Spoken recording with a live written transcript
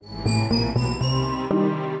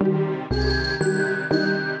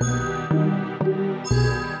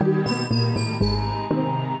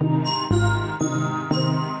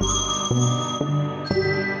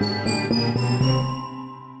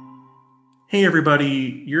Hey,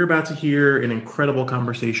 everybody. You're about to hear an incredible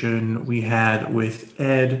conversation we had with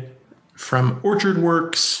Ed from Orchard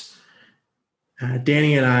Works.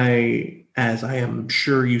 Danny and I, as I am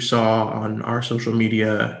sure you saw on our social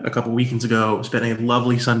media a couple weekends ago, spent a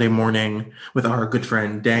lovely Sunday morning with our good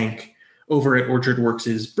friend Dank over at Orchard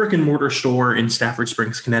Works' brick and mortar store in Stafford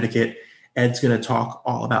Springs, Connecticut. Ed's going to talk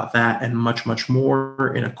all about that and much, much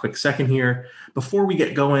more in a quick second here. Before we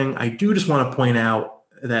get going, I do just want to point out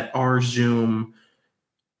that our Zoom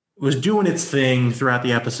was doing its thing throughout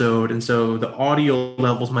the episode, and so the audio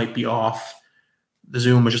levels might be off. The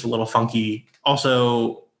Zoom was just a little funky.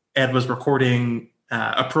 Also, Ed was recording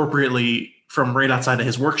appropriately from right outside of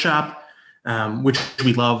his workshop, which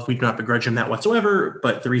we love. We do not begrudge him that whatsoever,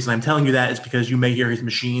 but the reason I'm telling you that is because you may hear his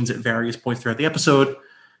machines at various points throughout the episode.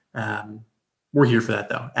 We're here for that,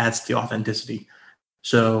 though. Adds to the authenticity.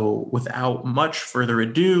 So without much further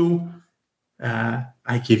ado,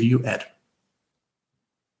 I give you Ed.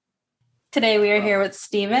 Today we are here with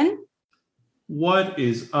Steven. What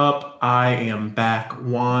is up? I am back.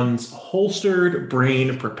 Wands holstered,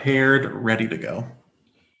 brain prepared, ready to go.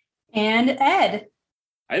 And Ed.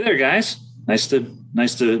 Hi there, guys. Nice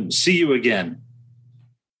to see you again.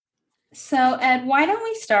 So Ed, why don't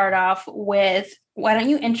we start off with, why don't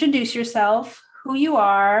you introduce yourself, who you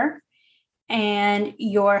are, and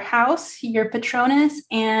your house, your Patronus,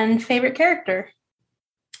 and favorite character?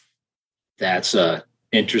 That's a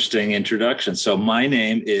interesting introduction. So my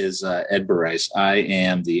name is Ed Barice. I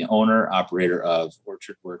am the owner, operator of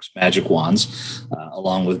Orchard Works Magic Wands,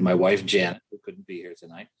 along with my wife, Janet, who couldn't be here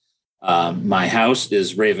tonight. My house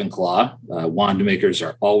is Ravenclaw. Wand makers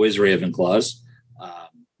are always Ravenclaws.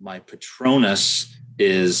 My Patronus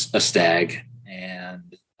is a stag.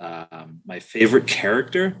 And my favorite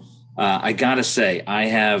character, I gotta say, I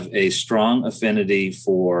have a strong affinity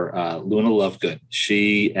for Luna Lovegood.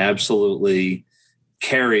 She absolutely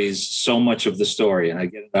carries so much of the story, and I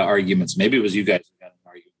get into arguments. Maybe it was you guys who got an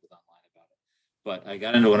argument with online about it, but I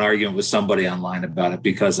got into an argument with somebody online about it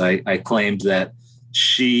because I claimed that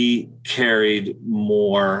she carried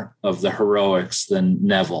more of the heroics than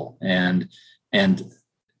Neville, and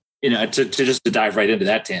you know, to dive right into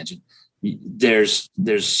that tangent. There's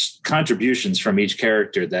contributions from each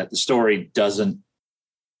character that the story doesn't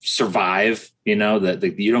survive, you know,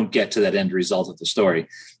 that you don't get to that end result of the story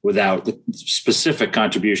without the specific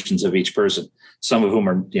contributions of each person, some of whom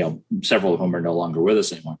are, you know, several of whom are no longer with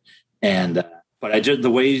us anymore. And but I just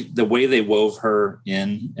the way they wove her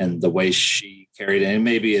in and the way she carried it, and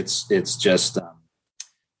maybe it's just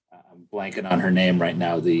I'm blanking on her name right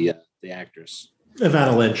now, the actress.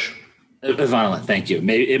 Evanna Lynch. Ivana, thank you.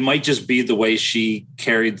 Maybe it might just be the way she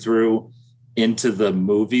carried through into the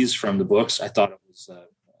movies from the books. I thought it was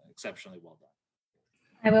exceptionally well done.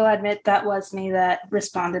 I will admit that was me that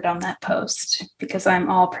responded on that post because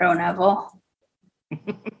I'm all pro Neville.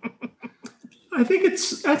 I think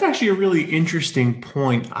that's actually a really interesting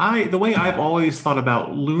point. The way I've always thought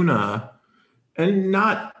about Luna, and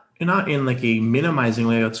not in like a minimizing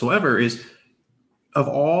way whatsoever, is of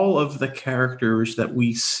all of the characters that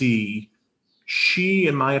we see, she,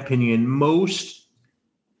 in my opinion, most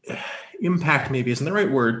impact maybe isn't the right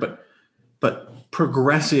word, but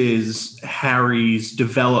progresses Harry's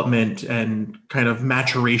development and kind of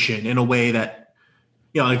maturation in a way that,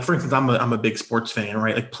 you know, like for instance, I'm a big sports fan,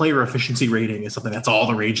 right? Like player efficiency rating is something that's all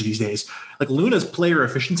the rage these days. Like Luna's player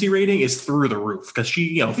efficiency rating is through the roof because she,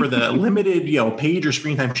 you know, for the limited, you know, page or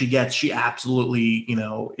screen time she gets, she absolutely, you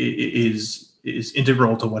know, is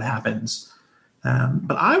integral to what happens.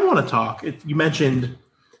 But I want to talk. You mentioned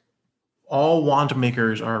all wand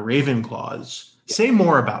makers are Ravenclaws. Say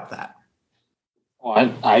more about that.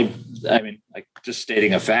 Well, I mean, like just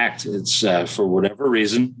stating a fact. It's for whatever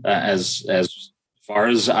reason, as far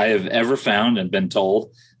as I have ever found and been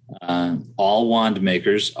told, all wand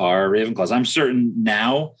makers are Ravenclaws. I'm certain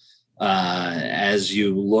now, as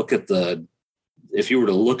you look at if you were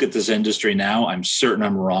to look at this industry now, I'm certain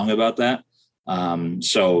I'm wrong about that.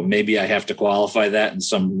 So maybe I have to qualify that in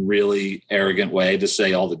some really arrogant way to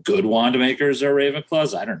say all the good wand makers are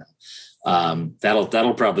Ravenclaws. I don't know.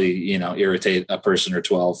 That'll probably, you know, irritate a person or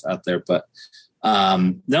 12 out there, but,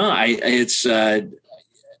 no, I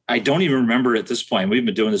don't even remember at this point. We've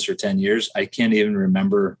been doing this for 10 years. I can't even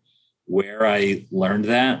remember where I learned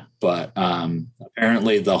that, but,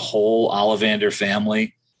 apparently the whole Ollivander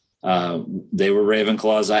family, they were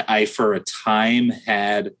Ravenclaws. I for a time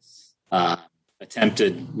had,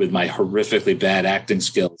 attempted with my horrifically bad acting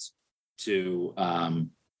skills to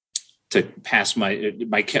pass I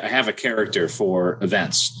have a character for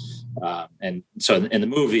events. And so in the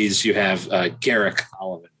movies you have Garrick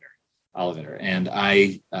Ollivander. And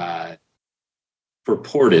I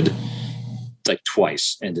purported like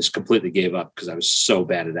twice and just completely gave up because I was so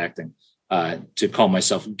bad at acting, to call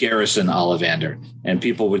myself Garrison Ollivander. And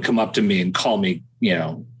people would come up to me and call me,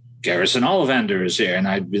 Garrison Ollivander is here. And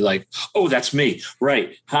I'd be like, oh, that's me.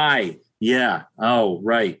 Right. Hi. Yeah. Oh,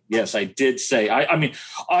 right. Yes, I did say. I mean,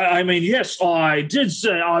 yes, I did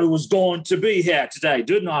say I was going to be here today,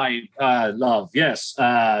 didn't I, love? Yes.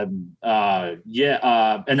 Yeah.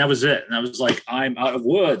 And that was it. And I was like, I'm out of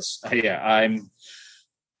words. Yeah.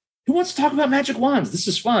 Who wants to talk about magic wands? This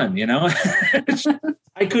is fun,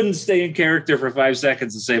 I couldn't stay in character for 5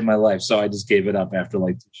 seconds to save my life, so I just gave it up after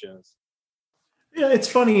like 2 shows. Yeah, it's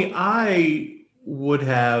funny. I would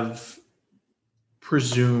have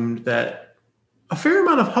presumed that a fair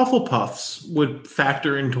amount of Hufflepuffs would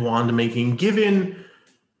factor into wand making, given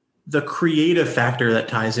the creative factor that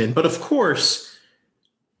ties in. But of course,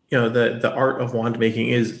 the art of wand making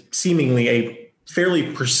is seemingly a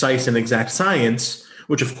fairly precise and exact science,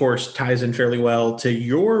 which of course ties in fairly well to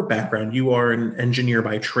your background. You are an engineer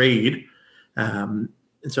by trade. And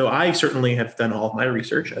so I certainly have done all of my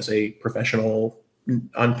research as a professional,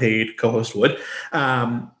 unpaid co-host would.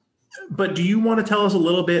 But do you want to tell us a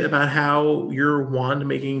little bit about how your wand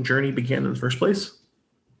making journey began in the first place?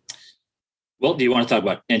 Well, do you want to talk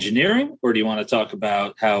about engineering, or do you want to talk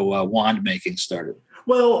about how wand making started?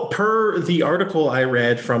 Well, per the article I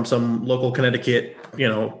read from some local Connecticut,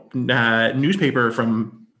 newspaper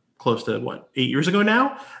from close to 8 years ago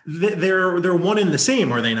now, they're one and the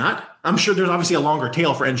same, are they not? I'm sure there's obviously a longer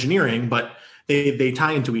tail for engineering, but they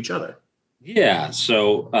tie into each other. Yeah.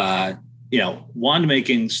 So, wand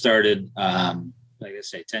making started, like I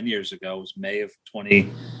say, 10 years ago. It was May of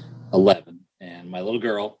 2011. And my little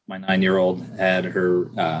girl, my 9-year-old, had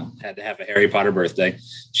to have a Harry Potter birthday.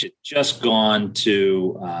 She'd just gone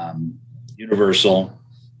to Universal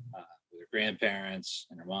with her grandparents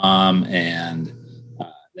and her mom, and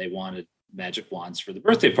they wanted magic wands for the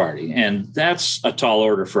birthday party. And that's a tall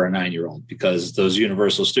order for a 9-year-old, because those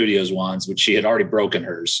Universal Studios wands, which she had already broken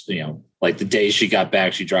hers, like the day she got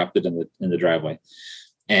back, she dropped it in the driveway.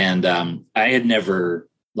 And I had never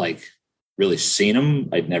really seen them.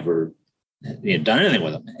 I'd never done anything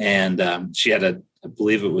with them. And she had I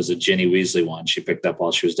believe it was a Ginny Weasley wand she picked up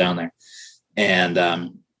while she was down there. And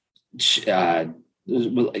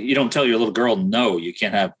you don't tell your little girl, no, you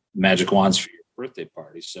can't have magic wands for your birthday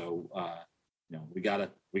party. So, we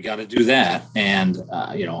gotta do that. And,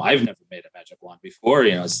 I've never made a magic wand before.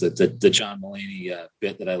 It's the John Mulaney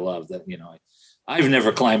bit that I love, that, I've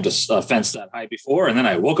never climbed a fence that high before, and then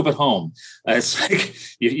I woke up at home. It's like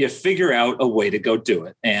you figure out a way to go do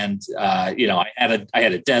it. And I had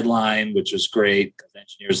a deadline, which was great because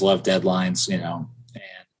engineers love deadlines. And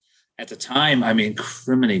at the time,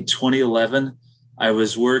 criminy 2011, I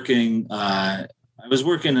was working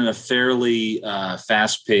in a fairly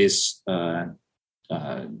fast-paced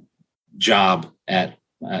job in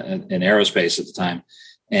aerospace at the time,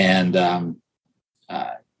 and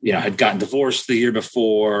had gotten divorced the year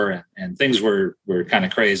before, and things were kind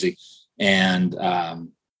of crazy. And,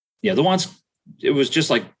 the ones, it was just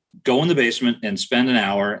like go in the basement and spend an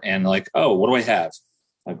hour and like, oh, what do I have?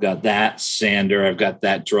 I've got that sander. I've got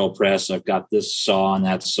that drill press. I've got this saw and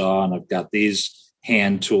that saw, and I've got these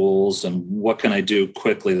hand tools. And what can I do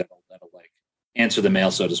quickly that'll like answer the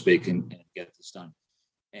mail, so to speak, and get this done?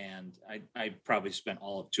 And I probably spent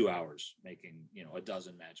all of 2 hours making, a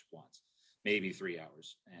dozen magic wands, maybe 3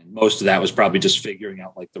 hours. And most of that was probably just figuring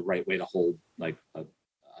out like the right way to hold like a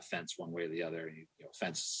fence one way or the other.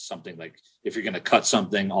 Fence something like, if you're going to cut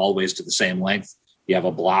something always to the same length, you have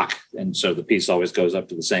a block. And so the piece always goes up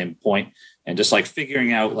to the same point, and just like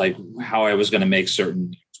figuring out like how I was going to make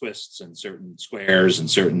certain twists and certain squares and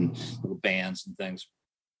certain little bands and things.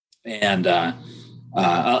 And a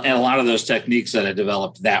lot of those techniques that I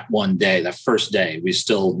developed that one day, that first day, we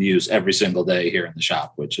still use every single day here in the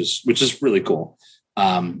shop, which is really cool.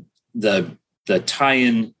 The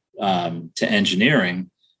tie-in to engineering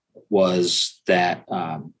was that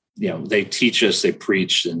they teach us, they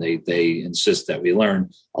preach, and they insist that we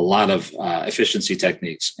learn a lot of efficiency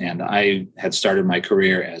techniques. And I had started my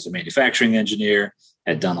career as a manufacturing engineer,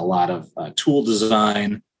 had done a lot of tool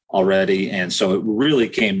design already. And so it really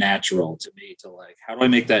came natural to me to like, how do I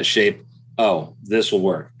make that shape? Oh, this will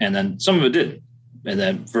work. And then some of it didn't. And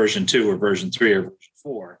then version 2 or version 3 or version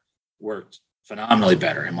 4 worked phenomenally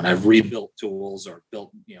better. And when I've rebuilt tools or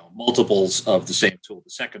built, multiples of the same tool,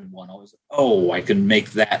 the second one, I was like, oh, I can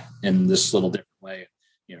make that in this little different way,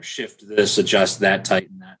 shift this, adjust that,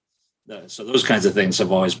 tighten that. So those kinds of things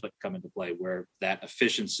have always come into play, where that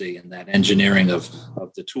efficiency and that engineering of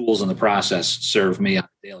the tools and the process serve me on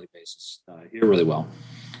a daily basis here really well.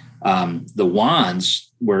 The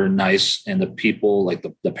wands were nice, and the people, like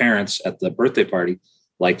the parents at the birthday party,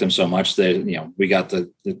 liked them so much that, we got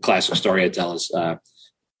the classic story I tell is,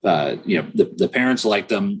 the parents liked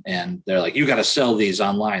them, and they're like, you got to sell these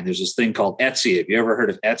online. There's this thing called Etsy. Have you ever heard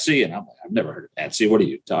of Etsy? And I'm like, I've never heard of Etsy. What are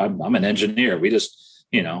you? I'm an engineer. We just,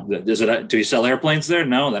 do you sell airplanes there?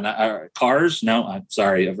 No. Then cars? No, I'm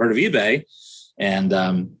sorry. I've heard of eBay. And,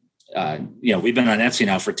 we've been on Etsy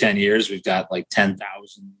now for 10 years. We've got like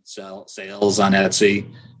 10,000 sales on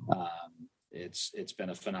Etsy. It's been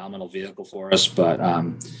a phenomenal vehicle for us, but,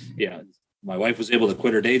 my wife was able to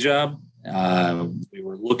quit her day job. We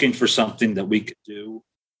were looking for something that we could do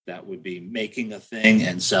that would be making a thing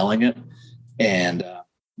and selling it. And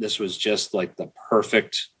this was just like the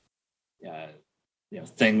perfect,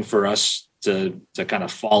 thing for us to kind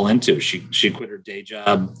of fall into. She quit her day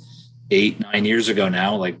job 8-9 years ago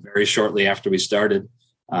now, like very shortly after we started.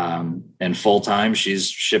 And full time, she's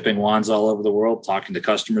shipping wands all over the world, talking to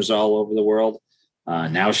customers all over the world.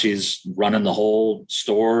 Now she's running the whole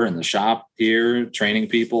store and the shop here, training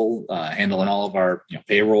people, handling all of our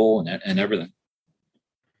payroll and everything.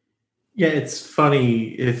 Yeah, it's funny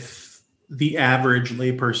if the average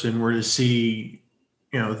layperson were to see,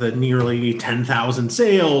 the nearly 10,000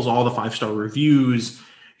 sales, all the 5-star reviews,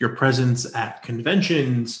 your presence at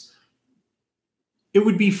conventions, it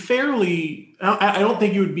would be I don't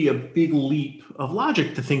think it would be a big leap of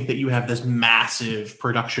logic to think that you have this massive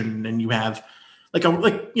production and you have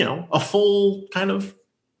a full kind of,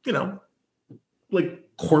 like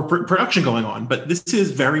corporate production going on. But this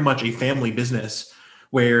is very much a family business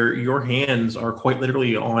where your hands are quite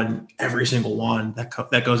literally on every single one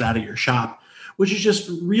that goes out of your shop, which is just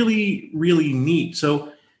really, really neat.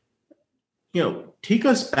 So, take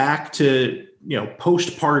us back to,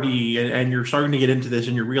 post party and you're starting to get into this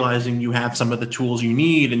and you're realizing you have some of the tools you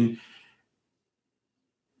need. And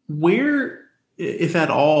where, if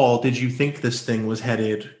at all, did you think this thing was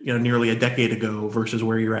headed, nearly a decade ago versus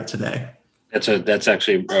where you're at today? That's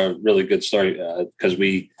actually a really good story because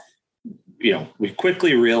we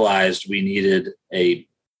quickly realized we needed a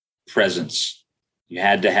presence. You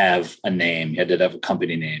had to have a name, you had to have a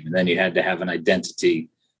company name, and then you had to have an identity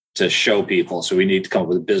to show people. So we need to come up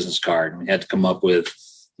with a business card, and we had to come up with,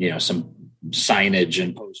 some signage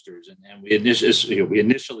and posters. And we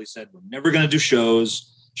initially said, we're never going to do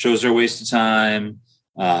shows. Shows are a waste of time,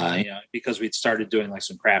 because we'd started doing like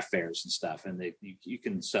some craft fairs and stuff, and you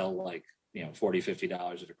can sell like,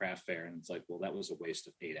 $40-$50 at a craft fair. And it's like, well, that was a waste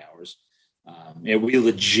of 8 hours. We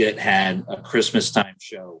legit had a Christmas time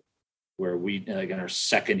show where we, like in our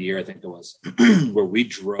second year, I think it was, where we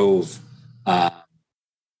drove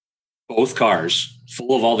both cars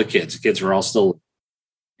full of all the kids. The kids were all still,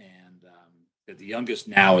 and the youngest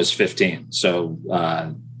now is 15. So,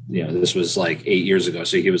 this was like 8 years ago.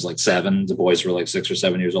 So he was like 7. The boys were like 6 or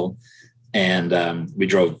 7 years old. And we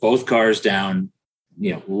drove both cars down,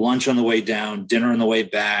 lunch on the way down, dinner on the way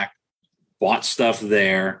back, bought stuff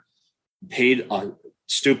there, paid a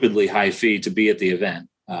stupidly high fee to be at the event.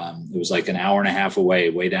 It was like an hour and a half away,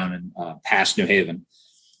 way down in past New Haven.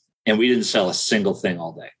 And we didn't sell a single thing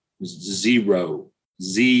all day. It was zero.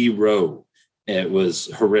 It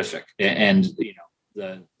was horrific. And,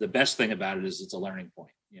 the best thing about it is it's a learning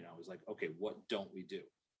point. It was like, okay, what don't we do?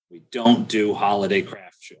 We don't do holiday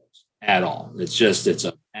craft shows at all. It's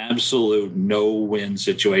an absolute no-win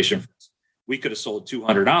situation for us. We could have sold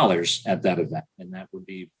 $200 at that event, and that would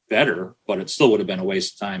be better, but it still would have been a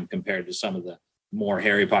waste of time compared to some of the more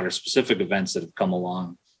Harry Potter specific events that have come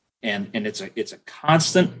along. And it's a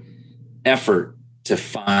constant effort to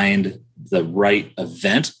find the right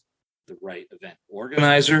event, the right event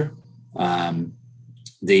organizer,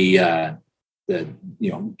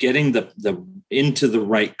 getting the into the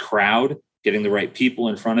right crowd, getting the right people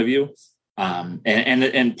in front of you.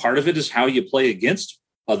 And part of it is how you play against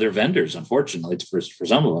other vendors. Unfortunately, for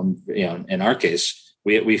some of them, in our case,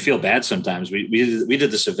 we feel bad sometimes. We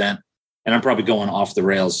did this event, and I'm probably going off the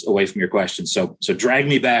rails away from your question. So drag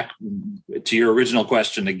me back to your original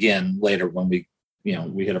question again later when we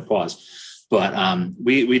hit a pause. But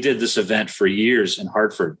we did this event for years in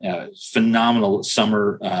Hartford, phenomenal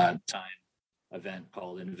summer time event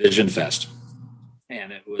called Envision Fest.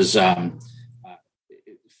 And it was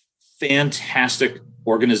fantastic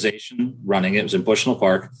organization running it. It was in Bushnell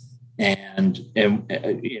Park. And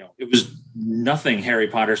it was nothing Harry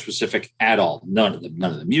Potter specific at all. None of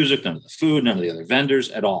the music, none of the food, none of the other vendors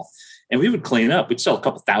at all. And we would clean up. We'd sell a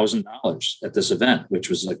couple $1,000s at this event, which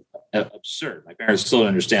was like absurd. My parents still don't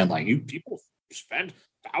understand, like, you people spend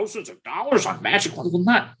thousands of dollars on magic. Well,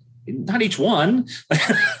 not each one.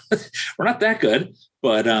 We're not that good,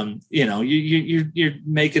 but you're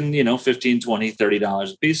making, $15, $20,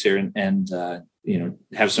 $30 a piece here, and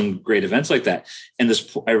have some great events like that. And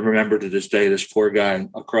I remember to this day, this poor guy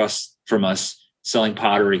across from us selling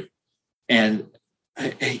pottery, and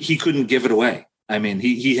he couldn't give it away. I mean,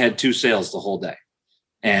 he had 2 sales the whole day.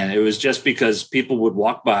 And it was just because people would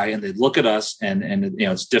walk by and they'd look at us, and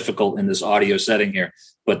it's difficult in this audio setting here,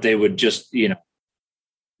 but they would just,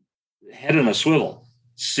 head in a swivel,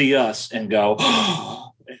 see us and go,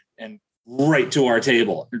 oh, and right to our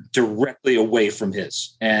table, directly away from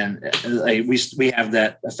his. And we have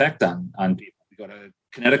that effect on people. We go to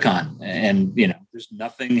Kineticon, and there's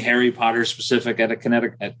nothing Harry Potter specific at at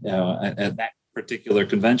that particular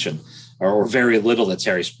convention, or very little that's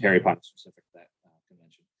Harry Potter specific at that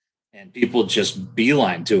convention. And people just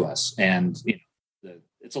beeline to us, and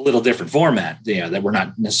it's a little different format, that we're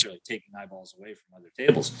not necessarily taking eyeballs away from other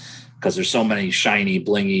tables, because there's so many shiny,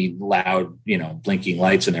 blingy, loud, blinking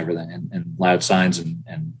lights and everything, and loud signs,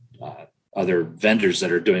 and other vendors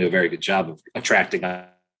that are doing a very good job of attracting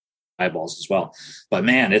eyeballs as well. But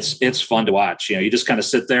man, it's fun to watch. You just kind of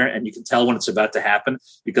sit there and you can tell when it's about to happen,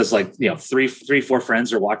 because 3-4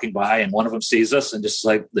 friends are walking by, and one of them sees us, and just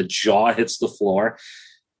like the jaw hits the floor.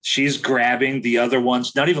 She's grabbing the other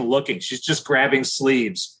ones, not even looking. She's just grabbing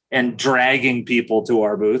sleeves and dragging people to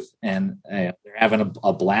our booth, and they're having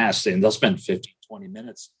a blast, and they'll spend 15, 20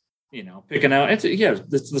 minutes, picking out.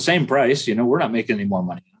 It's the same price. We're not making any more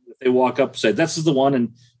money. If they walk up, say, this is the one,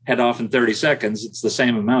 and head off in 30 seconds, it's the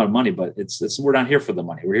same amount of money, but we're not here for the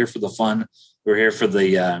money. We're here for the fun. We're here for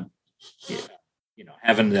the,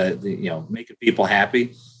 having the making people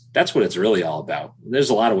happy. That's what it's really all about. There's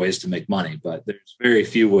a lot of ways to make money, but there's very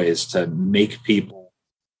few ways to make people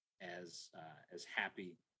as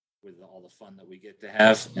happy with all the fun that we get to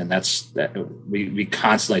have. And we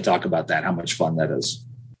constantly talk about that, how much fun that is.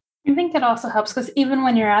 I think it also helps because even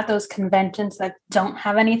when you're at those conventions that don't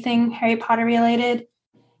have anything Harry Potter related,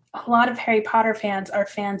 a lot of Harry Potter fans are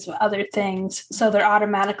fans of other things. So they're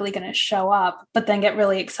automatically going to show up, but then get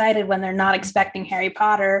really excited when they're not expecting Harry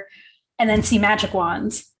Potter, and then see magic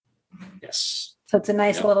wands. Yes. So it's a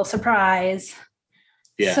nice little surprise.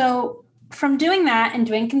 Yeah. So from doing that and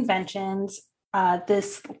doing conventions,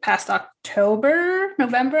 this past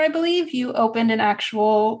November, I believe, you opened an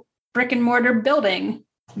actual brick and mortar building.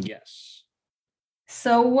 Yes.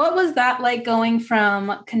 So what was that like, going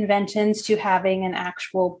from conventions to having an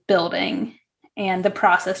actual building, and the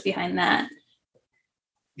process behind that?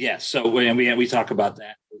 Yeah. So we talk about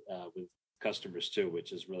that with customers too,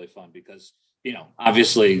 which is really fun because,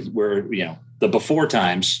 obviously we're, the before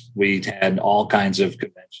times we had all kinds of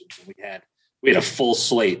conventions, and we had a full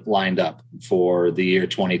slate lined up for the year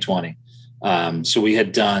 2020. So we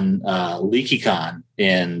had done LeakyCon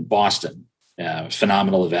in Boston,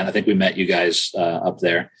 phenomenal event. I think we met you guys up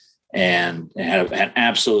there, and had an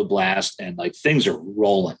absolute blast. And things are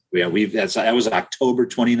rolling. That was October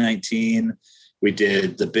 2019. We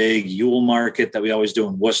did the big Yule Market that we always do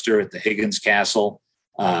in Worcester at the Higgins Castle.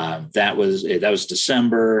 That was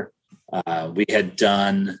December. We had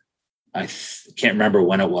done, I can't remember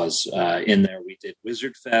when it was in there. We did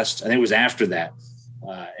Wizard Fest. I think it was after that.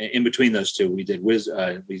 In between those two, we did we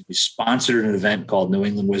sponsored an event called New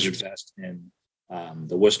England Wizard Fest in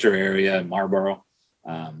the Worcester area in Marlborough.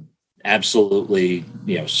 Absolutely,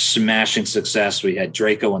 smashing success. We had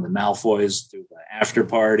Draco and the Malfoys do the after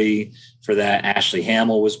party for that. Ashley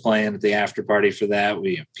Hamill was playing at the after party for that.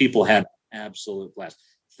 People had absolute blast.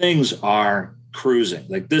 Things are cruising.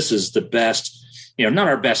 This is the best. Not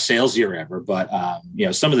our best sales year ever, but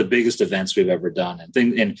some of the biggest events we've ever done,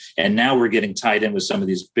 and now we're getting tied in with some of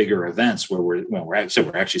these bigger events where we're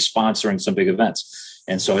actually sponsoring some big events.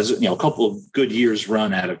 And so, as a couple of good years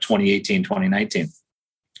run out of 2018, 2019,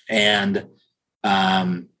 and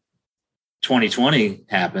 2020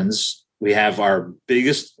 happens. We have our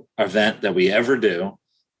biggest event that we ever do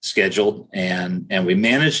scheduled, and we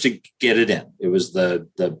managed to get it in. It was the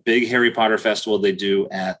big Harry Potter festival they do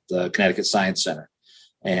at the Connecticut Science Center,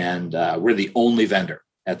 and we're the only vendor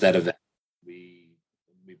at that event. We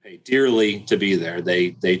pay dearly to be there.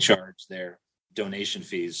 They charge their donation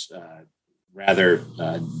fees rather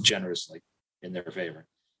generously in their favor,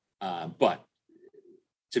 but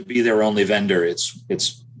to be their only vendor,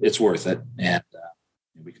 it's worth it. And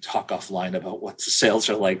we could talk offline about what the sales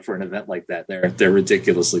are like for an event like that. They're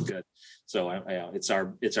ridiculously good. So it's our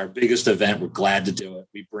biggest event. We're glad to do it.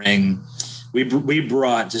 We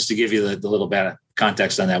brought, just to give you the little bit of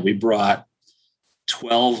context on that, we brought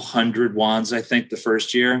 1,200 wands, I think, the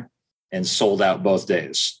first year, and sold out both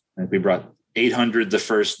days. And we brought 800 the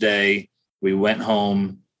first day. We went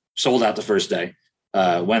home sold out the first day.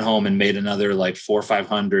 Went home and made another like 400 or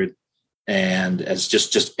 500. And as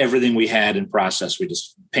just everything we had in process, we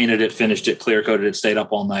just painted it, finished it, clear coated it, stayed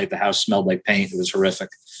up all night. The house smelled like paint. It was horrific.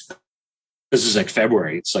 This is like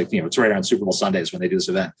February. It's like, it's right around Super Bowl Sundays when they do this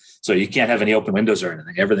event. So you can't have any open windows or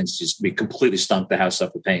anything. Everything's just, we completely stunk the house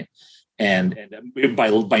up with paint. And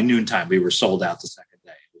by noontime, we were sold out the second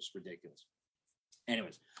day. It was ridiculous.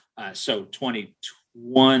 Anyways, so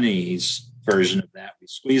 2020's version of that, we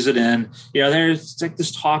squeeze it in. There's like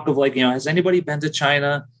this talk of like, has anybody been to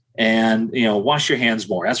China? And, wash your hands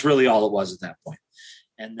more. That's really all it was at that point.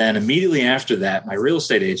 And then immediately after that, my real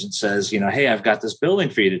estate agent says, hey, I've got this building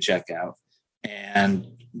for you to check out. And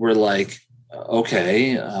we're like,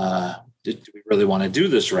 okay, do we really want to do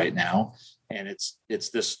this right now? And it's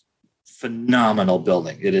this phenomenal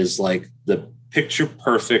building. It is like the picture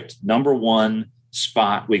perfect number one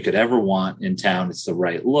spot we could ever want in town. It's the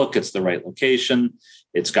right look. It's the right location.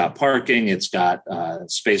 It's got parking. It's got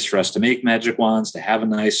space for us to make magic wands, to have a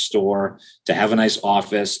nice store, to have a nice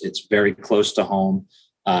office. It's very close to home.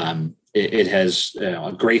 It has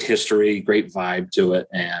a great history, great vibe to it.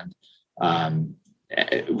 And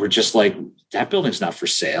we're just like, that building's not for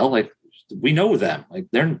sale. Like, we know them. Like,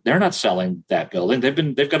 they're not selling that building.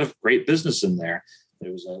 They've got a great business in there.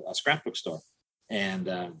 It was a scrapbook store.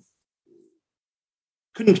 And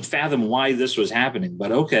couldn't fathom why this was happening,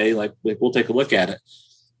 but okay, like we'll take a look at it.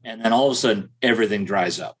 And then all of a sudden, everything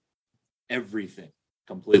dries up. Everything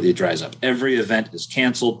completely dries up. Every event is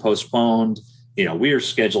canceled, postponed. We are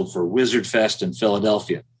scheduled for Wizard Fest in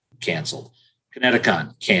Philadelphia, canceled. Connecticut,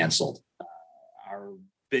 canceled. Our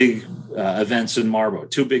big events in Marlborough,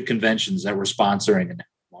 2 big conventions that we're sponsoring in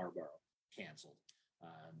Marlborough, canceled.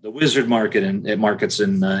 The Wizard Market and markets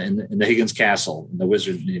in the Higgins Castle, in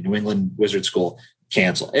the New England Wizard School,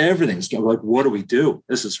 cancel. Everything's like, what do we do?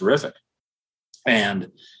 This is horrific. And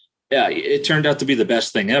yeah, it turned out to be the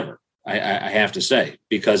best thing ever. I have to say,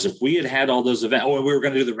 because if we had all those events, we were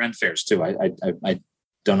going to do the Ren fairs too. I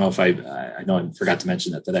don't know if I know I forgot to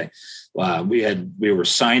mention that today. We were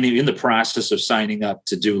in the process of signing up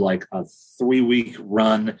to do like a 3-week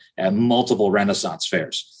run at multiple Renaissance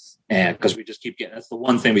fairs. And because we just keep getting, that's the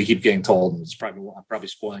one thing we keep getting told. And I'm probably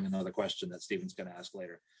spoiling another question that Stephen's going to ask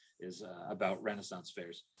later, is about Renaissance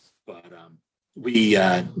fairs. But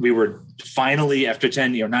we were finally, after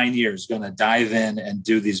 9 years, going to dive in and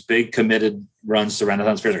do these big committed runs to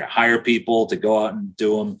Renaissance fairs. We're going to hire people to go out and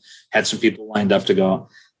do them. Had some people lined up to go.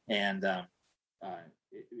 And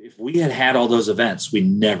if we had all those events, we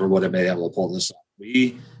never would have been able to pull this off.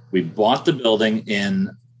 We bought the building in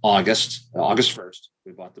August 1st.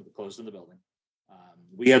 We closed in the building.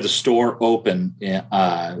 We had the store open in,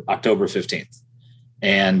 October 15th.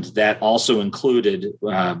 And that also included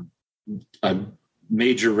a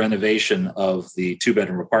major renovation of the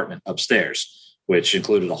 2-bedroom apartment upstairs, which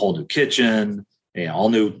included a whole new kitchen, all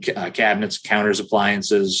new cabinets, counters,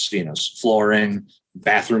 appliances, flooring,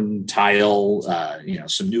 bathroom tile,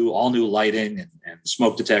 some all new lighting and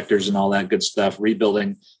smoke detectors and all that good stuff,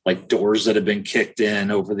 rebuilding like doors that have been kicked in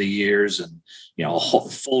over the years, and a whole,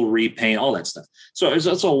 full repaint, all that stuff. So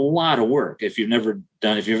that's a lot of work. If you've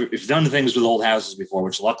done things with old houses before,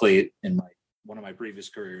 which luckily in one of my previous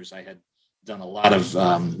careers, I had done a lot of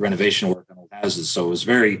renovation work on old houses. So it was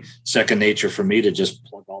very second nature for me to just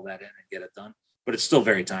plug all that in and get it done, but it's still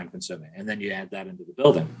very time consuming. And then you add that into the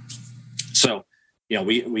building. So,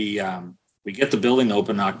 we get the building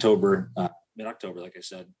open mid-October, like I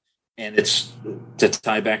said, and it's to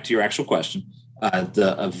tie back to your actual question.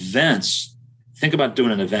 The events, think about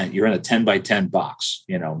doing an event. You're in a 10 by 10 box,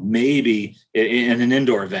 maybe in an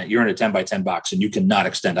indoor event, you're in a 10 by 10 box and you cannot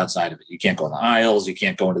extend outside of it. You can't go in the aisles. You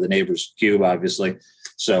can't go into the neighbor's cube, obviously.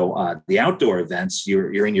 So the outdoor events,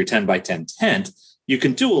 you're in your 10 by 10 tent. You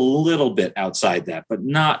can do a little bit outside that, but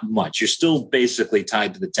not much. You're still basically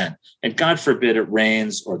tied to the tent. And God forbid it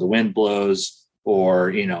rains or the wind blows, or,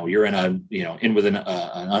 you're in with an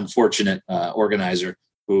unfortunate organizer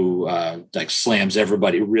who slams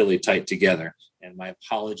everybody really tight together. And my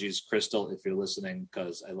apologies, Crystal, if you're listening,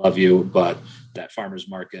 because I love you, but that farmer's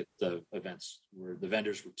market, the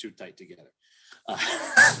vendors were too tight together.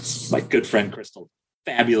 My good friend, Crystal,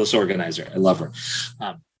 fabulous organizer. I love her.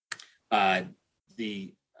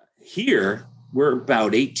 Here we're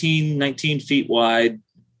about 18, 19 feet wide,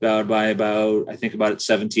 about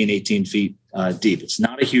 17, 18 feet deep. It's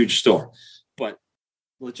not a huge store, but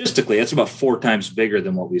logistically, that's about 4 times bigger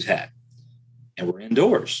than what we've had. And we're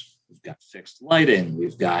indoors. We've got fixed lighting.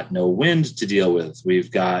 We've got no wind to deal with.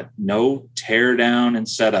 We've got no tear down and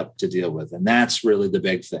setup to deal with. And that's really the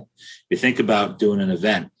big thing. If you think about doing an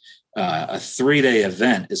event, a 3-day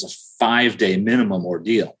event is a 5-day minimum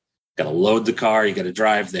ordeal. got to load the car. You got to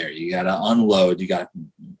drive there. You got to unload. You got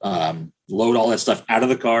to load all that stuff out of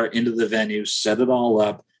the car into the venue, set it all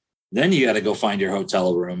up. Then you got to go find your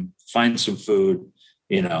hotel room, find some food,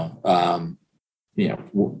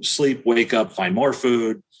 sleep, wake up, find more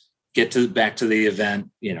food, get back to the event.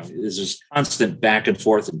 There's this constant back and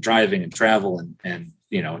forth and driving and travel and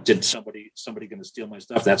did somebody going to steal my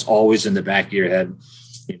stuff? That's always in the back of your head.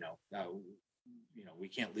 We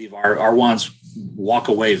can't leave our wands walk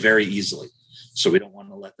away very easily. So we don't want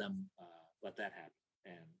to let them let that happen.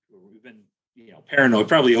 And we've been, paranoid,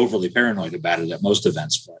 probably overly paranoid about it at most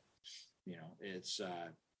events, but it's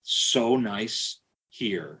so nice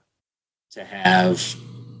here to have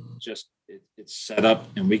just it's set up,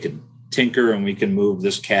 and we can tinker and we can move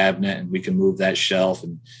this cabinet and we can move that shelf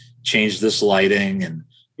and change this lighting, and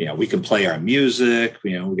we can play our music.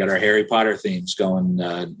 We got our Harry Potter themes going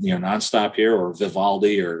nonstop here, or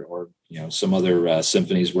Vivaldi or some other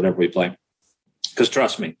symphonies, whatever we play. Because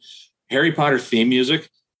trust me, Harry Potter theme music,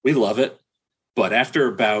 we love it, but after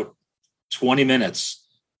about 20 minutes,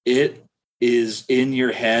 it is in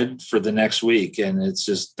your head for the next week, and it's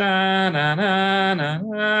just da, na, na, na,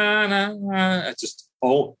 na, na. It's just,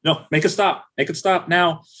 oh no, make it stop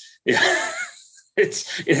now. Yeah. It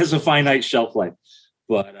has a finite shelf life,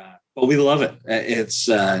 but we love it. It's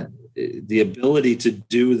the ability to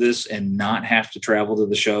do this and not have to travel to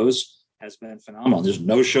the shows has been phenomenal. There's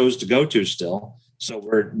no shows to go to still, so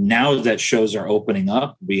now that shows are opening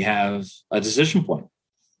up, we have a decision point.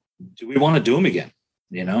 Do we want to do them again?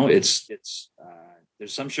 It's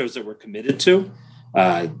there's some shows that we're committed to,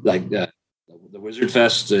 like the Wizard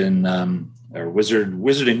Fest and or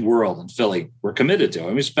Wizarding World in Philly. We're committed to,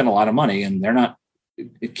 and we spend a lot of money, and they're not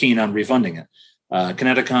keen on refunding it.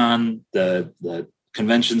 Kineticon, the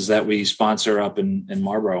conventions that we sponsor up in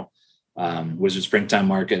Marlboro, Wizard Springtime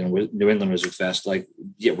Market and New England Wizard Fest,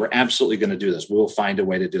 we're absolutely going to do this. We'll find a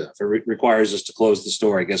way to do it. If it requires us to close the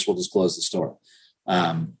store, I guess we'll just close the store.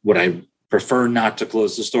 Would I prefer not to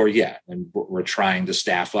close the store yet? And we're trying to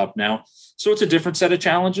staff up now. So it's a different set of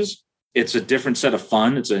challenges. It's a different set of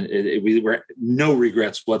fun. We're no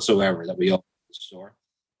regrets whatsoever that we opened the store,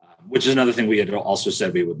 which is another thing we had also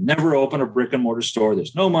said we would never open a brick and mortar store.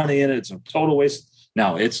 There's no money in it. It's a total waste.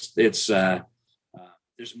 No, it's there's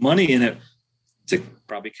money in it. To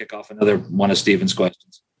probably kick off another one of Stephen's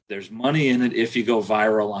questions, there's money in it if you go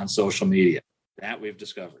viral on social media. That we've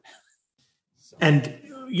discovered. So. And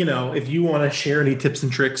if you want to share any tips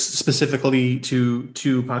and tricks specifically to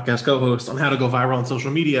podcast co-hosts on how to go viral on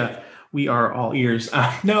social media, we are all ears.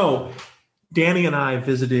 No, Danny and I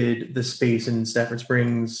visited the space in Stafford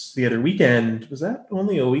Springs the other weekend. Was that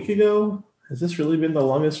only a week ago? Has this really been the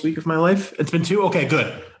longest week of my life? It's been 2? Okay,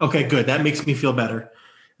 good. That makes me feel better.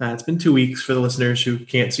 It's been 2 weeks for the listeners who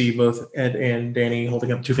can't see both Ed and Danny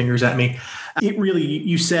holding up 2 fingers at me. It really,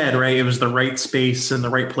 you said, right, it was the right space and the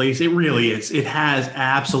right place. It really is. It has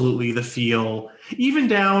absolutely the feel, even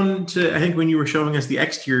down to, I think when you were showing us the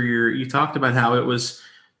exterior, you talked about how it was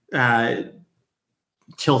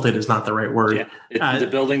tilted is not the right word. Yeah, the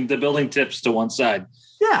building tips to one side.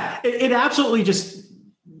 Yeah, it absolutely just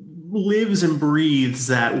lives and breathes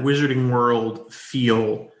that Wizarding World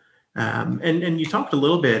feel. And you talked a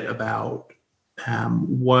little bit about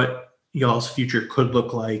what y'all's future could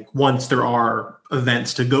look like once there are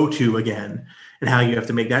events to go to again, and how you have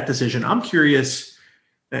to make that decision. I'm curious,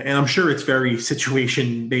 and I'm sure it's very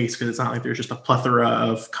situation based, because it's not like there's just a plethora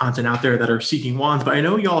of content out there that are seeking wands, but I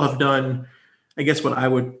know y'all have done, I guess, what I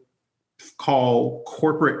would call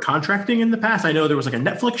corporate contracting in the past. I know there was like a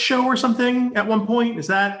Netflix show or something at one point.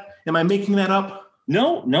 Am I making that up?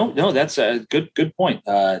 No. That's a good point.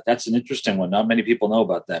 That's an interesting one. Not many people know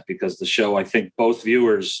about that, because the show, I think both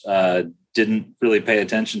viewers didn't really pay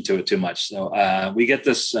attention to it too much. So we get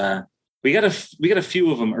this. We got a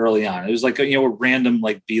few of them early on. It was like a random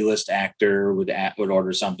like B-list actor would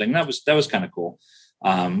order something. That was kind of cool.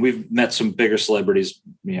 We've met some bigger celebrities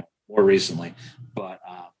more recently, but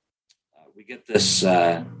we get this.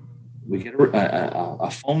 We get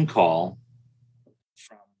a phone call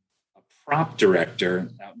from a prop director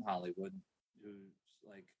out in Hollywood who's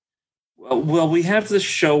like, well, we have this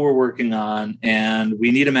show we're working on and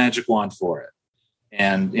we need a magic wand for it.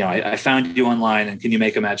 And, I found you online, and can you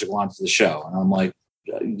make a magic wand for the show? And I'm like,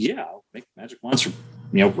 yeah, I'll make magic wands for,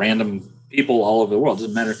 random people all over the world.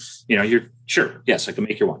 Doesn't matter. You're sure. Yes, I can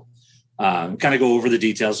make your one. Kind of go over the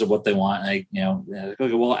details of what they want. I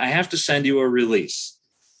go, well, I have to send you a release.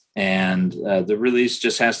 And the release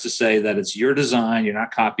just has to say that it's your design. You're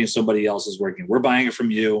not copying somebody else's work. We're buying it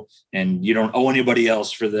from you, and you don't owe anybody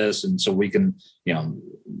else for this. And so we can,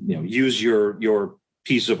 use your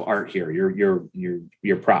piece of art here,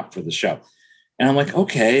 your prop for the show. And I'm like,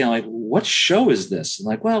 okay. I'm like, what show is this? I'm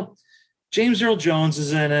like, well, James Earl Jones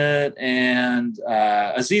is in it, and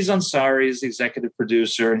Aziz Ansari is the executive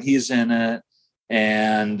producer, and he's in it.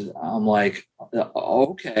 And I'm like,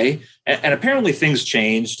 okay. And apparently things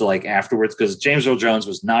changed like afterwards, because James Earl Jones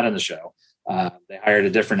was not in the show. They hired a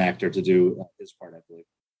different actor to do his part, I believe.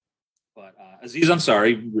 But Aziz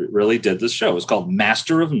Ansari really did this show. It's called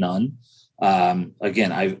Master of None.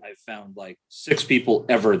 Again, I've found like 6 people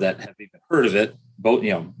ever that have even heard of it. Both,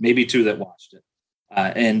 maybe 2 that watched it.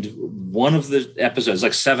 And one of the episodes,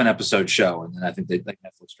 like 7-episode show, and then I think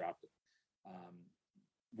Netflix dropped it.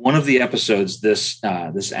 One of the episodes, this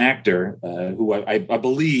actor, who I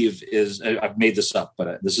believe is, I've made this up,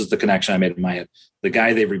 but this is the connection I made in my head. The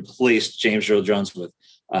guy they replaced James Earl Jones with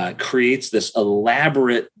creates this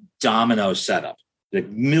elaborate domino setup, like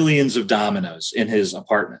millions of dominoes in his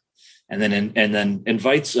apartment, and then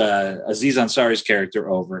invites Aziz Ansari's character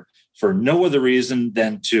over for no other reason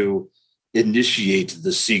than to initiate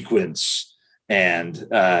the sequence, and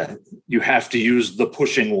you have to use the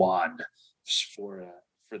pushing wand for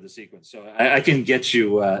the sequence. So I can get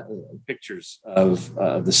you pictures of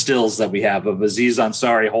the stills that we have of Aziz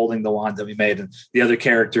Ansari holding the wand that we made, and the other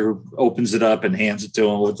character who opens it up and hands it to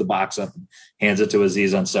him, with the box up and hands it to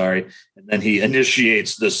Aziz Ansari, and then he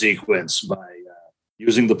initiates the sequence by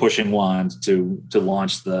using the pushing wand to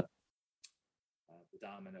launch the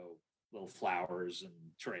domino little flowers and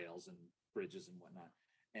trails and bridges and whatnot.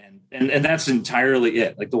 And that's entirely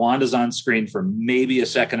it. Like, the wand is on screen for maybe 1.5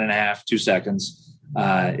 seconds, 2 seconds.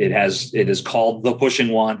 It is called the pushing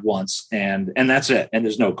wand once, and that's it. And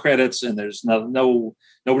there's no credits, and there's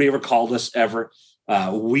nobody ever called us ever.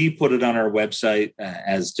 We put it on our website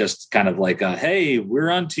as just kind of like, hey, we're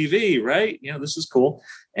on TV, right? This is cool.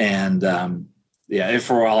 And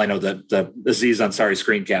for all I know, the Aziz Ansari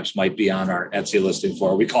screen caps might be on our Etsy listing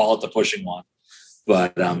for it. We call it the pushing wand,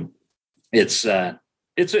 but it's a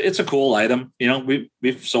cool item.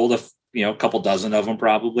 We've sold a couple dozen of them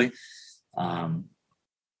probably.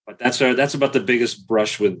 But that's about the biggest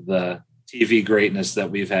brush with the TV greatness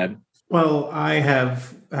that we've had. Well, I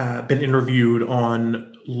have been interviewed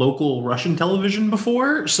on local Russian television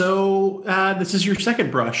before, so this is your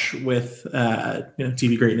second brush with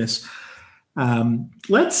TV greatness.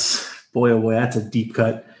 That's a deep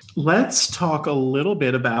cut. Let's talk a little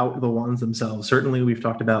bit about the wands themselves. Certainly, we've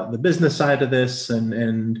talked about the business side of this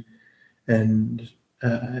and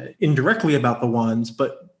indirectly about the wands,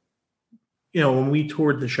 but when we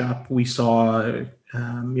toured the shop, we saw,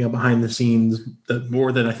 behind the scenes, the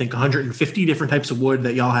more than, I think, 150 different types of wood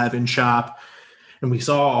that y'all have in shop. And we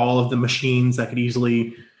saw all of the machines that could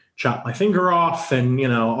easily chop my finger off and,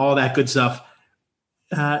 all that good stuff.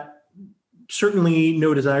 Certainly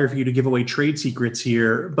no desire for you to give away trade secrets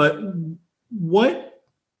here, but what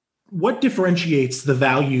differentiates the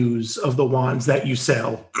values of the wands that you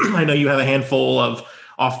sell? I know you have a handful of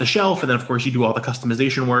off the shelf, and then, of course, you do all the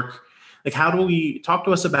customization work. Like, how do we talk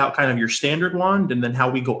to us about kind of your standard wand and then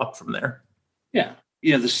how we go up from there? Yeah.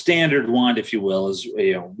 The standard wand, if you will, is,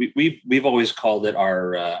 we've always called it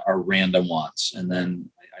our random wands. And then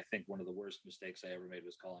I think one of the worst mistakes I ever made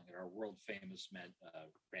was calling it our world famous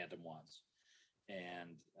random wands.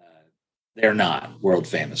 And they're not world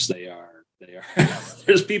famous. They are.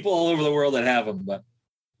 There's people all over the world that have them, but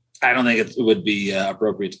I don't think it would be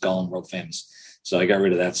appropriate to call them world famous. So I got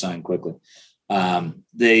rid of that sign quickly.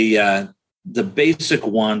 The basic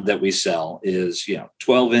wand that we sell is,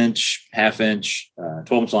 12-inch, half-inch,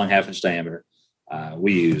 12-inch long, half-inch diameter.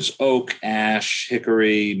 We use oak, ash,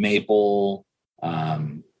 hickory, maple,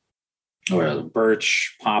 or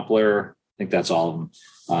birch, poplar. I think that's all of them.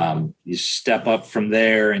 You step up from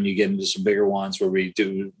there and you get into some bigger ones where we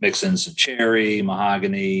do mix in some cherry,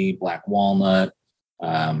 mahogany, black walnut,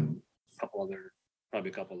 probably a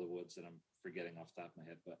couple of the woods that I'm forgetting off the top of my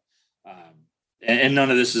head, but and none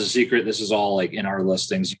of this is a secret. This is all like in our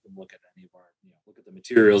listings. You can look at any of our, look at the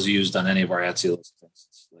materials used on any of our Etsy listings.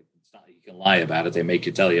 It's not you can lie about it. They make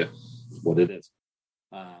you tell you what it is.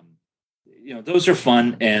 Those are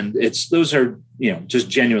fun, and those are just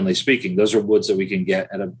genuinely speaking, those are woods that we can get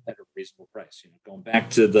at a reasonable price. Going back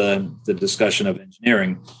to the discussion of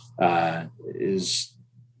engineering, is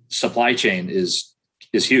supply chain is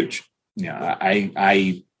huge.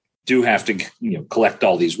 I do have to collect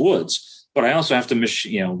all these woods, but I also have to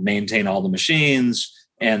maintain all the machines.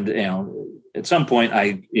 And at some point,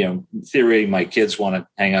 in theory, my kids want to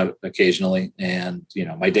hang out occasionally, and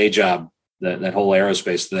my day job, that whole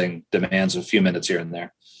aerospace thing, demands a few minutes here and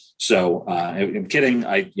there. So I'm kidding.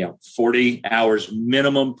 40 hours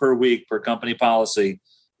minimum per week per company policy.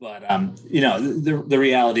 But the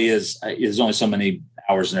reality is there's only so many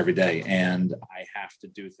hours in every day, and I have to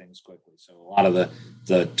do things quickly. So a lot of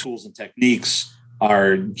the tools and techniques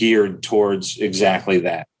are geared towards exactly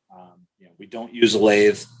that. We don't use a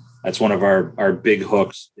lathe. That's one of our big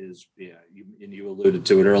hooks. You alluded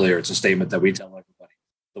to it earlier. It's a statement that we tell everybody.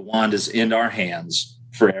 The wand is in our hands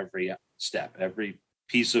for every step, every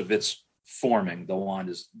piece of its forming. The wand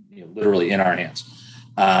is literally in our hands.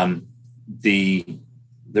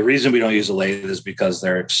 The reason we don't use a lathe is because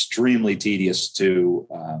they're extremely tedious to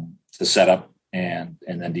set up and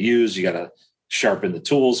then to use. You got to sharpen the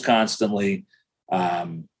tools constantly.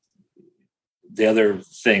 The other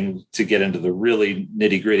thing, to get into the really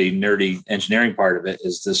nitty gritty, nerdy engineering part of it,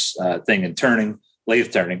 is this thing in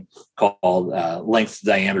lathe turning called length to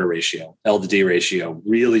diameter ratio. L to D ratio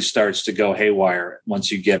really starts to go haywire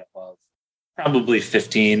once you get above probably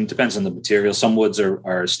 15. Depends on the material. Some woods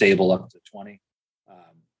are stable up to 20.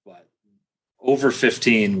 But over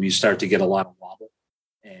 15, we start to get a lot of wobble.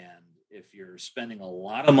 And if you're spending a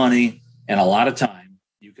lot of money and a lot of time,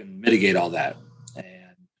 you can mitigate all that.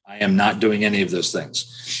 And I am not doing any of those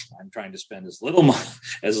things. I'm trying to spend as little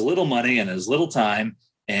money and as little time.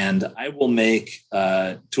 And I will make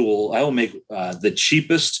the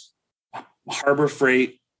cheapest Harbor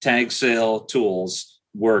Freight tag sale tools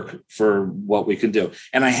work for what we can do.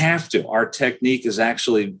 And I have to. Our technique is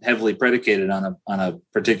actually heavily predicated on a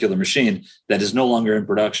particular machine that is no longer in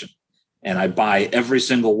production. And I buy every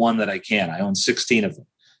single one that I can. I own 16 of them.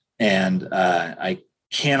 And I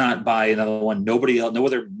cannot buy another one. No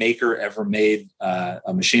other maker ever made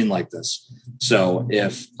a machine like this. So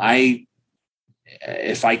if I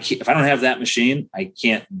don't have that machine, I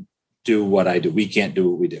can't do what I do. We can't do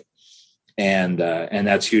what we do. And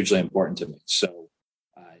that's hugely important to me. So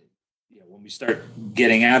when we start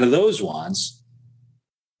getting out of those wands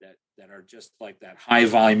that are just like that high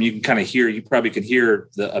volume, you probably could hear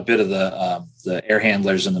a bit of the air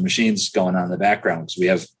handlers and the machines going on in the background, because we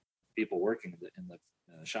have people working in the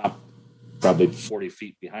shop probably 40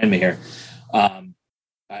 feet behind me here.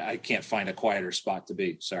 I can't find a quieter spot to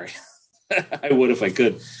be. Sorry. I would if I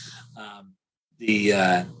could.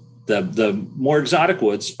 The more exotic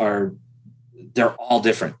woods they're all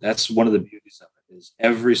different. That's one of the beauties of it, is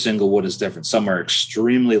every single wood is different. Some are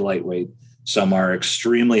extremely lightweight. Some are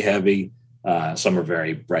extremely heavy. Some are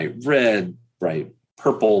very bright red, bright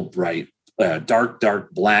purple, bright dark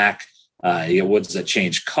black. You got woods that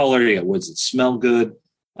change color. You got woods that smell good.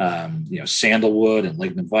 Sandalwood and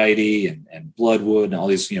lignum vitae and bloodwood and all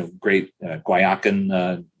these, great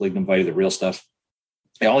guaiacan lignum vitae, the real stuff.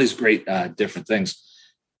 All these great different things.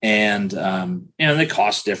 And they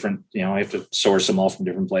cost different. I have to source them all from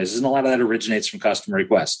different places. And a lot of that originates from customer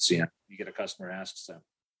requests. You get a customer asks,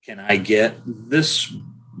 can I get this?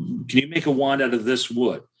 Can you make a wand out of this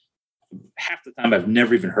wood? Half the time I've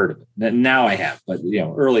never even heard of it. Now I have, but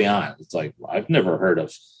early on, it's like, I've never heard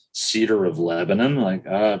of cedar of Lebanon. Like,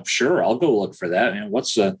 sure, I'll go look for that. I've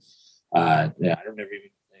never even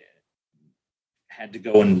had to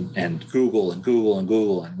go and Google. And,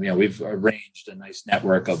 we've arranged a nice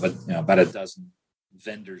network of about a dozen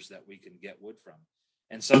vendors that we can get wood from.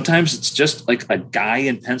 And sometimes it's just like a guy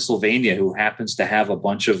in Pennsylvania who happens to have a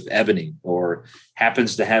bunch of ebony or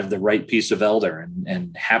happens to have the right piece of elder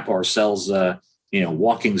and sells,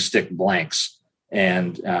 walking stick blanks.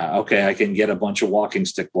 And, I can get a bunch of walking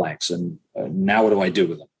stick blanks. And now what do I do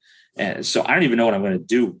with them? And so I don't even know what I'm going to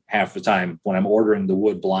do half the time when I'm ordering the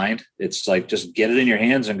wood blind. It's like, just get it in your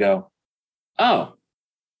hands and go, oh,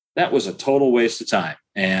 that was a total waste of time.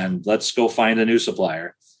 And let's go find a new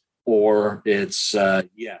supplier. Or it's,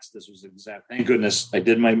 yes, this was exact. Thank goodness I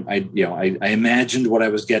did I imagined what I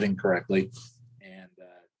was getting correctly. And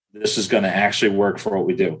this is going to actually work for what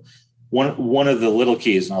we do. One of the little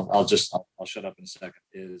keys, and I'll shut up in a second,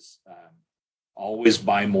 is always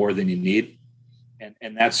buy more than you need.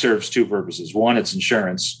 And that serves two purposes. One, it's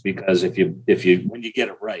insurance, because if you when you get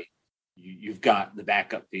it right, you've got the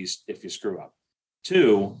backup piece if you screw up.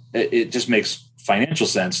 Two, it just makes financial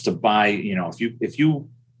sense to buy, if you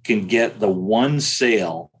can get the one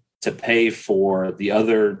sale to pay for the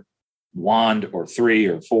other wand or 3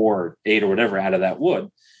 or 4 or 8 or whatever out of that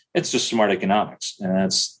wood, it's just smart economics. And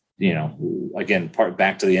that's, again,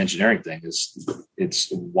 back to the engineering thing,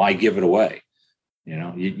 it's why give it away?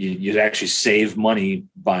 You actually save money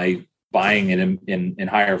by buying it in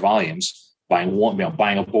higher volumes, buying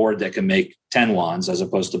a board that can make 10 wands as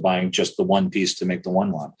opposed to buying just the one piece to make the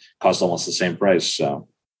one wand. Costs almost the same price. So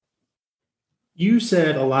you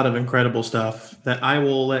said a lot of incredible stuff that I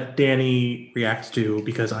will let Danny react to,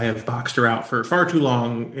 because I have boxed her out for far too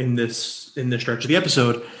long in this stretch of the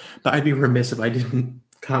episode. But I'd be remiss if I didn't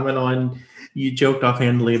comment on, you joked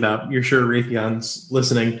offhandedly about you're sure Raytheon's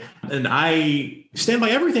listening. And I stand by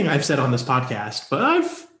everything I've said on this podcast, but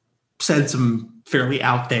I've said some fairly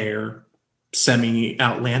out there, semi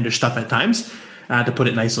outlandish stuff at times, to put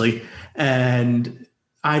it nicely. And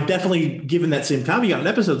I've definitely given that same caveat in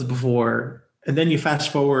episodes before. And then you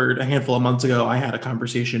fast forward a handful of months ago, I had a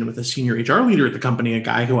conversation with a senior HR leader at the company, a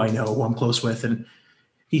guy who I know, who I'm close with. And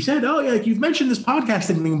he said, "Oh, yeah, like you've mentioned this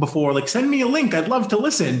podcasting thing before. Like, send me a link. I'd love to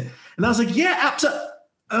listen." And I was like, "Yeah, absolutely.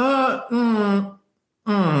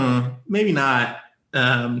 Maybe not.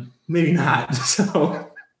 Maybe not."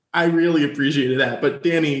 So I really appreciated that. But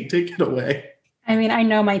Danny, take it away. I mean, I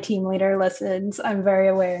know my team leader listens. I'm very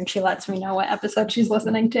aware, and she lets me know what episode she's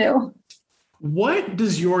listening to. What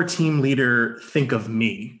does your team leader think of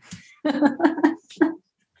me? We're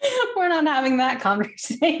not having that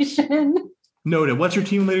conversation. Noted. What's your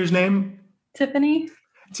team leader's name? Tiffany.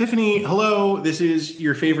 Tiffany, hello. This is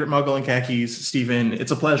your favorite Muggle in Khakis, Stephen.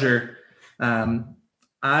 It's a pleasure.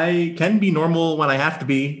 I can be normal when I have to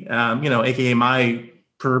be, aka my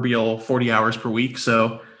proverbial 40 hours per week.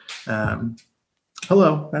 So,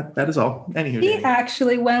 hello. That is all. Anywho, She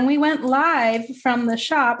actually, when we went live from the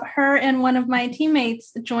shop, her and one of my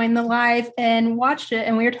teammates joined the live and watched it.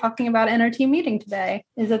 And we were talking about it in our team meeting today,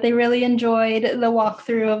 is that they really enjoyed the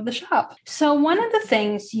walkthrough of the shop. So one of the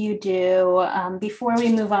things you do before we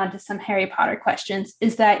move on to some Harry Potter questions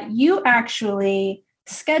is that you actually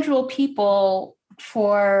schedule people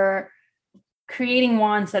for creating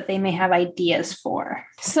wands that they may have ideas for.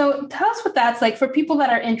 So tell us what that's like for people that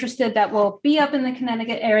are interested, that will be up in the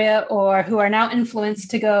Connecticut area or who are now influenced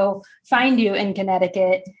to go find you in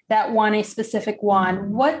Connecticut that want a specific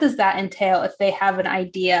wand. What does that entail if they have an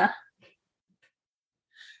idea?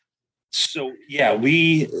 So, yeah,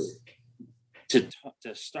 to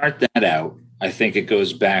start that out, I think it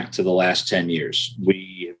goes back to the last 10 years.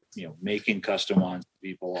 Making custom wands for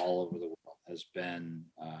people all over the world has been,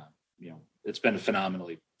 it's been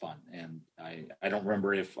phenomenally fun. And I don't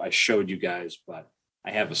remember if I showed you guys, but I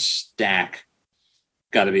have a stack,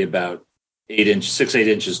 got to be about 8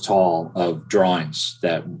 inches tall of drawings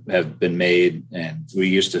that have been made. And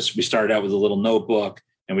we started out with a little notebook,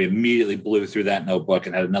 and we immediately blew through that notebook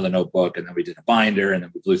and had another notebook. And then we did a binder, and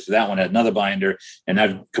then we blew through that one, had another binder. And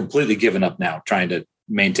I've completely given up now trying to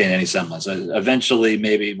maintain any semblance. Eventually,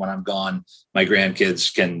 maybe when I'm gone, my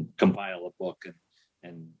grandkids can compile a book and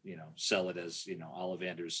sell it as,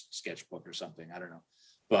 Ollivander's sketchbook or something. I don't know.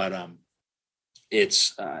 But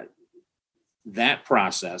it's that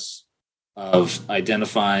process of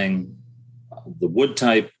identifying the wood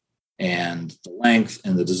type and the length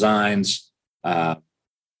and the designs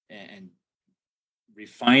and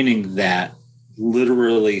refining that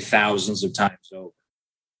literally thousands of times over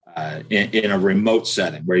in a remote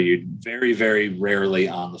setting where you're very, very rarely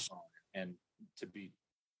on the phone. And to be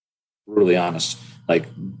brutally honest, like,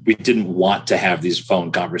 we didn't want to have these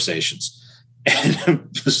phone conversations, and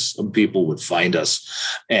some people would find us,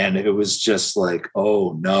 and it was just like,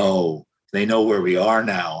 oh no, they know where we are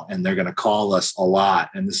now, and they're going to call us a lot,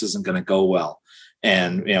 and this isn't going to go well.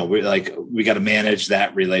 And we got to manage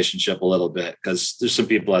that relationship a little bit, because there's some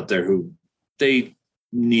people out there who they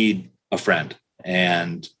need a friend,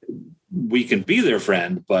 and we can be their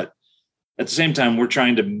friend, but at the same time, we're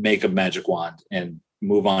trying to make a magic wand and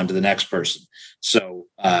move on to the next person. So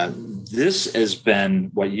this has been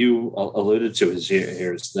what you alluded to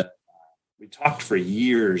here is that we talked for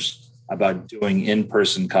years about doing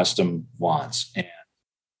in-person custom wands and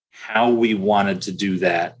how we wanted to do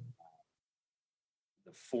that.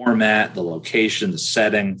 The format, the location, the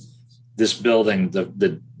setting, this building,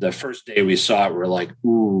 the first day we saw it, we're like,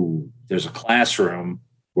 ooh, there's a classroom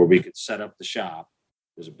where we could set up the shop.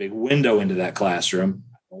 There's a big window into that classroom.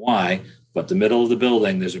 I don't know why, but the middle of the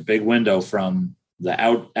building, there's a big window from the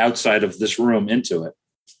outside of this room into it.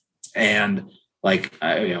 And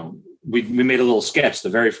we made a little sketch the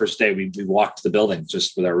very first day we walked the building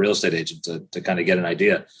just with our real estate agent to kind of get an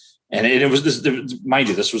idea. And it was this, mind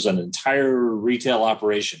you, this was an entire retail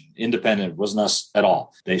operation, independent. It wasn't us at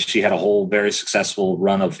all. She had a whole very successful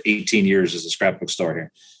run of 18 years as a scrapbook store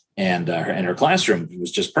here. And her classroom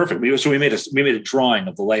was just perfect. So we made a drawing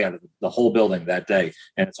of the layout of the whole building that day,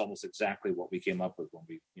 and it's almost exactly what we came up with when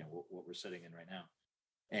what we're sitting in right now.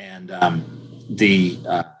 And the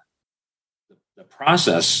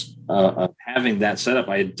process of having that set up,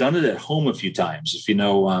 I had done it at home a few times. If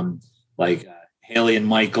Haley and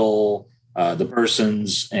Michael the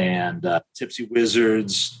Persons and Tipsy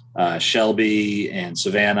Wizards, Shelby and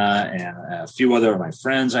Savannah, and a few other of my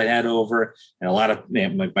friends I had over, and a lot of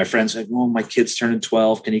my friends said, "Oh, my kid's turning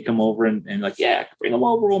 12. Can he come over?" And like, yeah, bring him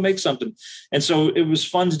over. We'll make something. And so it was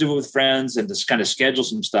fun to do it with friends and just kind of schedule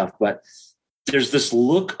some stuff. But there's this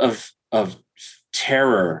look of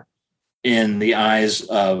terror in the eyes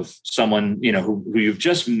of someone, who you've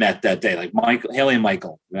just met that day, like Haley and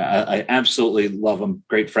Michael. I absolutely love them.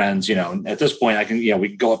 Great friends. At this point I can, we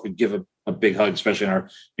can go up and give a big hug, especially in our,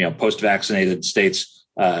 post-vaccinated states,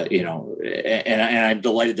 and I'm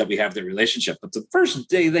delighted that we have the relationship. But the first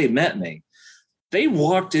day they met me, they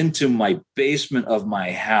walked into my basement of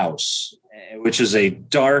my house, which is a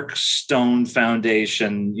dark stone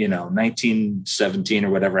foundation, 1917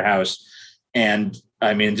 or whatever house. And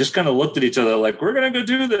I mean, just kind of looked at each other like, we're going to go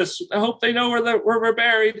do this. I hope they know where we're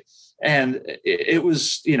buried. And it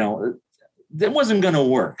was, that wasn't going to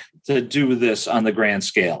work to do this on the grand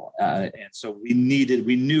scale. And so we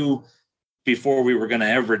knew before we were going to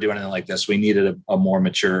ever do anything like this, we needed a more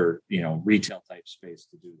mature, retail type space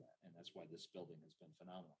to do that. And that's why this building has been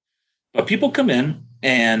phenomenal. But people come in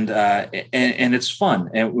and it's fun.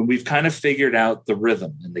 And we've kind of figured out the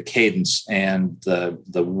rhythm and the cadence and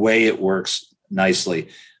the way it works nicely.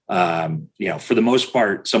 For the most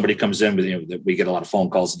part, somebody comes in with, we get a lot of phone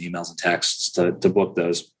calls and emails and texts to book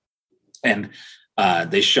those. And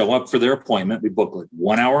they show up for their appointment. We book like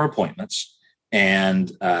 1 hour appointments.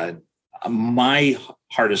 And my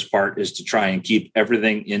hardest part is to try and keep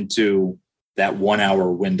everything into that 1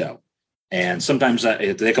 hour window. And sometimes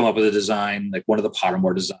they come up with a design, like one of the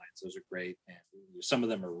Pottermore designs. Those are great. And some of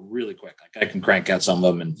them are really quick. Like I can crank out some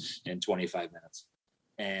of them in 25 minutes.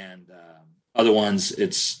 And other ones,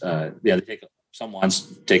 it's some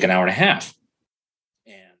ones take an hour and a half.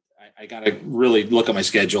 And I got to really look at my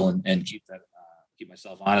schedule and keep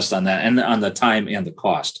myself honest on that, and on the time and the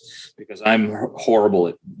cost, because I'm horrible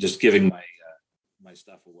at just giving my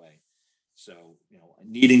stuff away. So,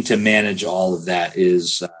 needing to manage all of that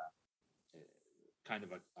is kind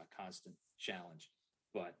of a constant challenge,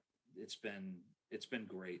 but it's been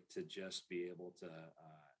great to just be able to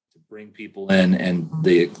bring people in, and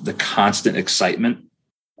the constant excitement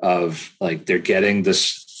of like they're getting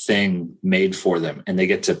this thing made for them and they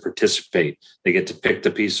get to participate. They get to pick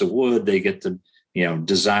the piece of wood. They get to,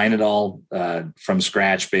 design it all from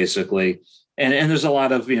scratch basically. And there's a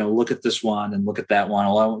lot of, look at this one and look at that one.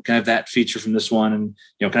 Oh, can I have that feature from this one? And,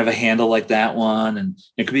 can I have a handle like that one? And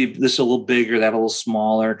it could be this a little bigger, that a little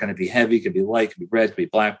smaller. Can it be heavy? Could be light, could be red, could be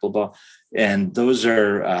black, blah, blah. And those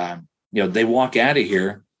are, they walk out of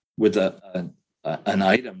here with an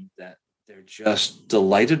item that they're just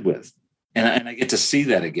delighted with. And I get to see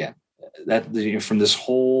that again, that from this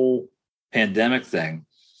whole pandemic thing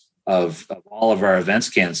of all of our events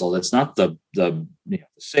canceled. It's not the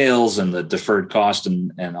sales and the deferred cost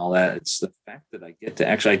and all that. It's the fact that I get to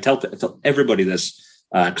actually, I tell everybody this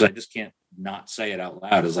because I just can't not say it out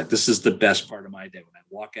loud. It's like, this is the best part of my day when I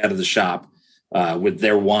walk out of the shop with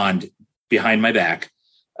their wand behind my back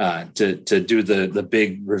to do the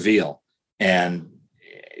big reveal. And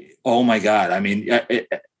oh my God, I mean,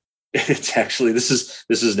 it's actually, this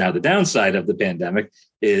is now the downside of the pandemic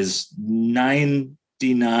is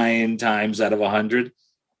 99 times out of 100,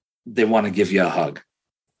 they want to give you a hug,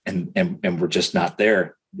 and we're just not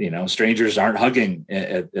there. Strangers aren't hugging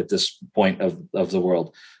at this point of the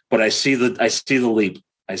world. But I see the leap.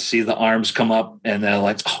 I see the arms come up, and they're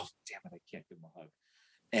like, "Oh, damn it, I can't give them a hug."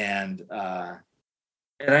 And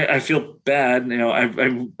I feel bad.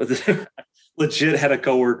 I'm legit had a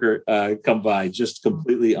coworker come by, just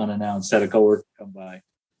completely unannounced. Had a coworker come by,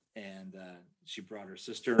 and she brought her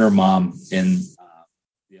sister and her mom in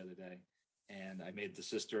the other day, and I made the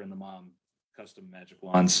sister and the mom custom magic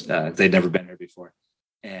wands. They'd never been here before,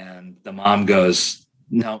 and the mom goes,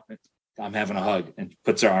 "No, I'm having a hug," and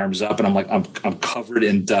puts her arms up, and I'm like, I'm covered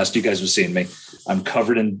in dust. You guys have seen me. I'm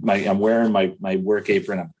covered in I'm wearing my work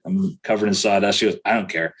apron. I'm covered in sawdust. She goes, "I don't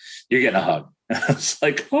care. You're getting a hug." And I was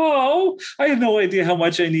like, oh, I had no idea how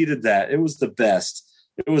much I needed that. It was the best.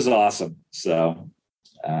 It was awesome. So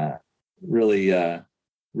really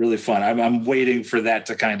fun. I'm waiting for that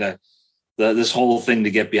to kind of this whole thing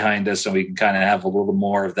to get behind us, and we can kind of have a little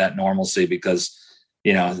more of that normalcy, because,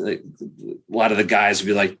 a lot of the guys would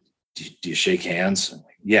be like, do you shake hands?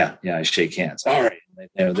 Like, yeah, I shake hands. All right.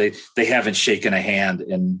 They haven't shaken a hand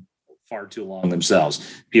in far too long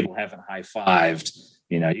themselves. People haven't high-fived.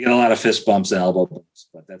 You get a lot of fist bumps and elbow bumps,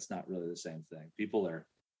 but that's not really the same thing. People are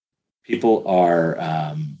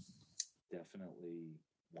definitely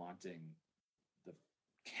wanting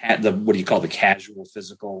the what do you call the casual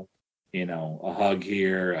physical a hug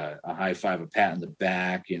here, a high five, a pat on the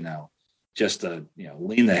back, just a,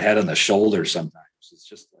 lean the head on the shoulder sometimes. It's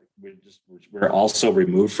just like, we're all so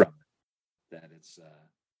removed from it that it's,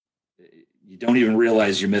 you don't even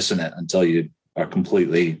realize you're missing it until you are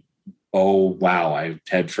completely, oh, wow, I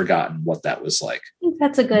had forgotten what that was like. I think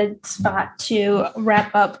that's a good spot to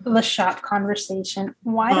wrap up the shop conversation.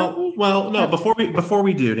 No, before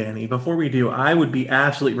we do, I would be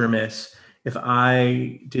absolutely remiss if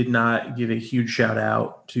I did not give a huge shout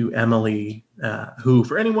out to Emily, who,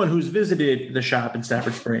 for anyone who's visited the shop in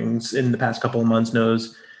Stafford Springs in the past couple of months,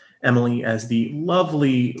 knows Emily as the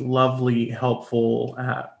lovely, lovely, helpful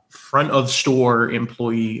front of store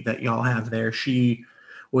employee that y'all have there. She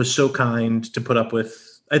was so kind to put up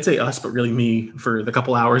with, I'd say us, but really me, for the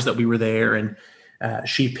couple hours that we were there. And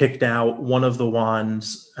she picked out one of the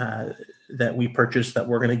wands that we purchased that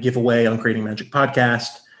we're going to give away on Creating Magic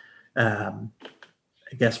Podcast.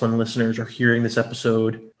 I guess when listeners are hearing this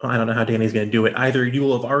episode, I don't know how Danny's going to do it. Either you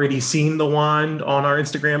will have already seen the wand on our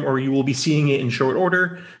Instagram, or you will be seeing it in short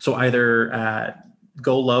order. So either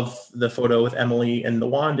go love the photo with Emily and the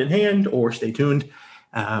wand in hand, or stay tuned.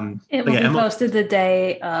 It will be posted the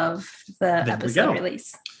day of the episode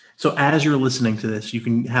release. So as you're listening to this, you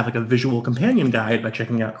can have like a visual companion guide by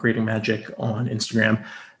checking out Creating Magic on Instagram.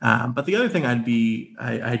 But the other thing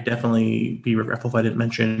I'd definitely be regretful if I didn't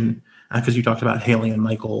mention, because you talked about Haley and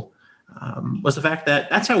Michael, was the fact that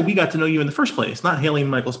that's how we got to know you in the first place. Not Haley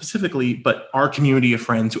and Michael specifically, but our community of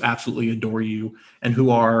friends who absolutely adore you and who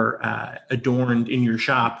are adorned in your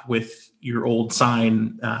shop with your old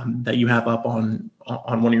sign that you have up on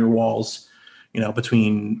one of your walls,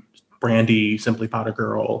 between Brandy, Simply Potter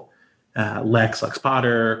Girl, Lex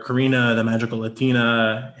Potter, Karina, the Magical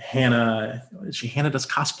Latina, Hannah. Hannah does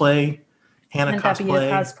cosplay. Hannah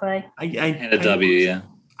cosplay. Hannah W. Yeah.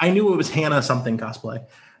 I knew it was Hannah something cosplay.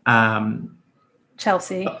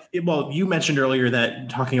 Chelsea. Well, you mentioned earlier that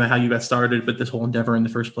talking about how you got started with this whole endeavor in the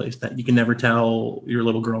first place, that you can never tell your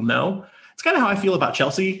little girl no. It's kind of how I feel about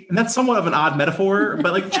Chelsea, and that's somewhat of an odd metaphor,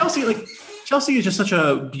 but Chelsea is just such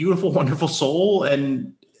a beautiful, wonderful soul,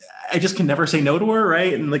 and I just can never say no to her,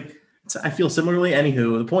 right? And I feel similarly.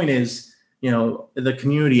 Anywho, the point is, the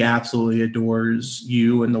community absolutely adores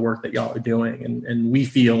you and the work that y'all are doing, and we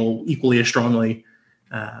feel equally as strongly.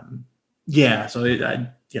 So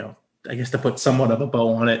I guess to put somewhat of a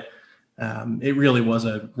bow on it, it really was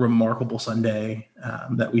a remarkable Sunday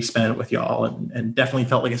that we spent with y'all, and definitely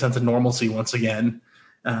felt like a sense of normalcy once again.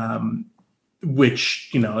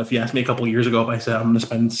 Which, if you asked me a couple of years ago, if I said I'm going to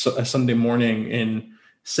spend a Sunday morning in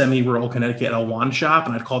semi-rural Connecticut at a wand shop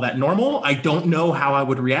and I'd call that normal, I don't know how I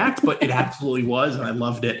would react, but it absolutely was, and I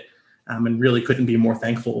loved it, and really couldn't be more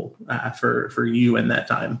thankful for you in that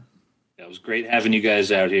time. It was great having you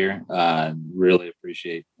guys out here. Really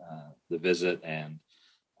appreciate the visit, and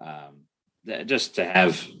just to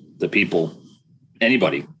have the people,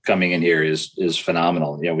 anybody coming in here is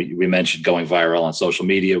phenomenal. We mentioned going viral on social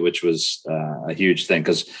media, which was a huge thing,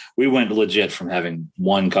 because we went legit from having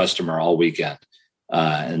one customer all weekend.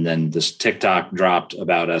 And then this TikTok dropped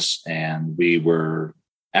about us, and we were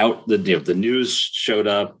out. The news showed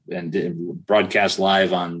up and broadcast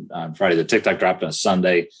live on Friday. The TikTok dropped on a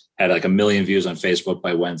Sunday, had like 1 million views on Facebook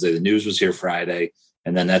by Wednesday. The news was here Friday.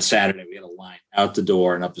 And then that Saturday, we had a line out the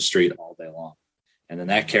door and up the street all day long. And then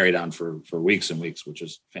that carried on for weeks and weeks, which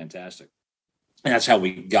was fantastic. And that's how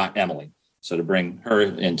we got Emily. So to bring her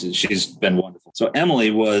into, she's been wonderful. So Emily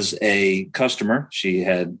was a customer. She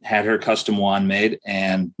had her custom wand made,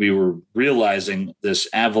 and we were realizing this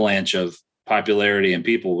avalanche of popularity and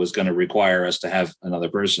people was going to require us to have another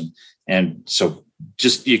person. And so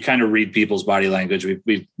just, you kind of read people's body language.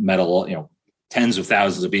 We've met a lot, tens of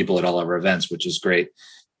thousands of people at all of our events, which is great.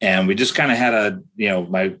 And we just kind of had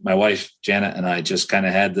my wife, Janet, and I just kind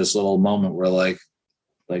of had this little moment where like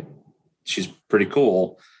she's pretty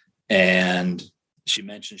cool. And she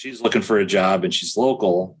mentioned she's looking for a job and she's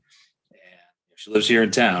local and she lives here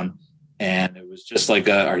in town. And it was just like,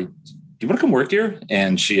 do you want to come work here?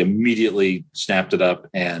 And she immediately snapped it up,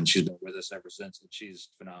 and she's been with us ever since. And she's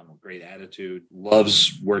phenomenal, great attitude,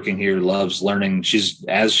 loves working here, loves learning. She's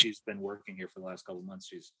been working here for the last couple of months,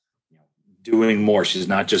 she's doing more. She's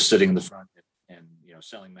not just sitting in the front and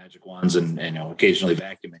selling magic wands and occasionally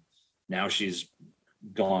vacuuming. Now she's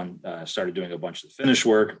started doing a bunch of the finish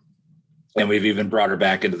work. And we've even brought her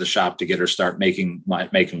back into the shop to get her start making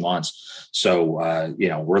wands. So,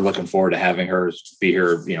 we're looking forward to having her be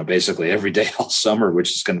here, basically every day all summer,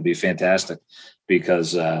 which is going to be fantastic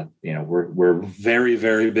because, we're very,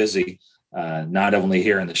 very busy, not only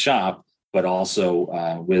here in the shop, but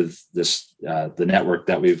also with this the network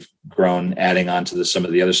that we've grown, adding on to some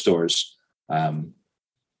of the other stores.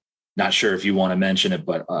 Not sure if you want to mention it,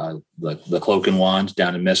 but the Cloak and Wand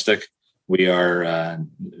down in Mystic, we are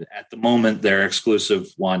at the moment their exclusive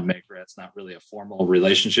wand maker. It's not really a formal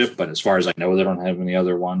relationship, but as far as I know, they don't have any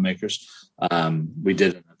other wand makers. We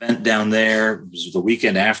did an event down there. It was the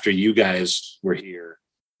weekend after you guys were here.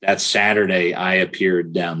 That Saturday, I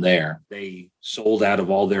appeared down there. They sold out of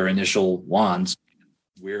all their initial wands.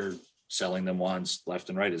 We're selling them wands left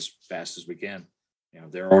and right as fast as we can.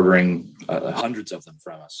 They're ordering hundreds of them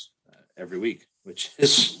from us every week, which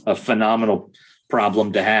is a phenomenal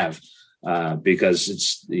problem to have because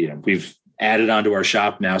it's, we've added onto our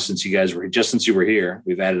shop now since you guys were since you were here.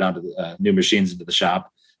 We've added onto the new machines into the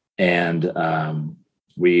shop, and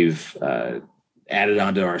we've added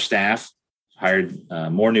onto our staff, hired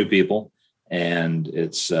more new people, and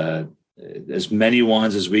it's as many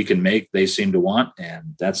wands as we can make. They seem to want,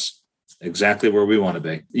 and that's exactly where we want to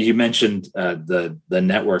be. You mentioned the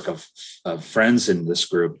network of friends in this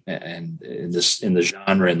group and in the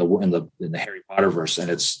genre in the Harry Potter verse,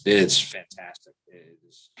 and it's fantastic.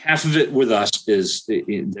 Half of it with us is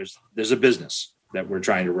there's a business that we're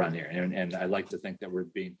trying to run here, and I like to think that we're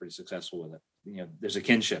being pretty successful with it. There's a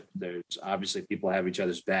kinship. There's obviously people have each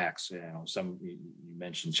other's backs. Some you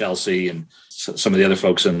mentioned Chelsea and some of the other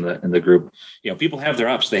folks in the group. People have their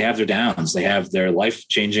ups, they have their downs, they have their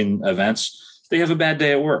life-changing events. They have a bad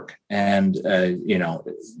day at work, and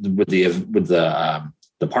with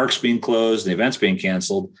the parks being closed, the events being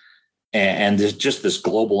canceled, and there's just this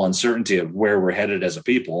global uncertainty of where we're headed as a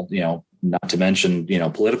people. Not to mention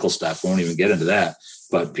political stuff. We won't even get into that.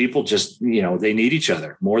 But people just, they need each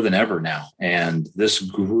other more than ever now. And this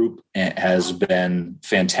group has been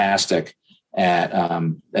fantastic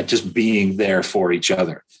at just being there for each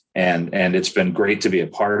other. And it's been great to be a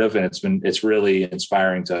part of. And it's really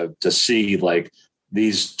inspiring to see like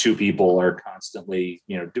these two people are constantly,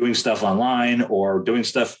 doing stuff online or doing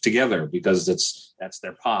stuff together because that's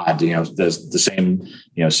their pod. There's the same,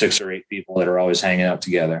 6 or 8 people that are always hanging out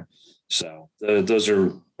together. So those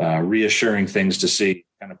are reassuring things to see.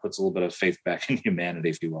 Kind of puts a little bit of faith back in humanity,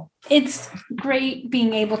 if you will. It's great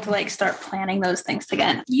being able to start planning those things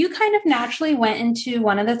again. You kind of naturally went into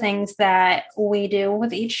one of the things that we do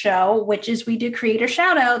with each show, which is we do creator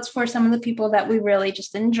shout outs for some of the people that we really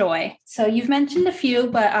just enjoy. So you've mentioned a few,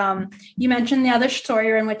 but you mentioned the other store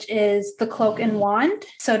you're in, which is the Cloak and Wand.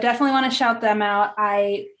 So definitely want to shout them out.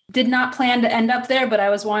 I did not plan to end up there, but I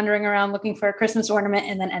was wandering around looking for a Christmas ornament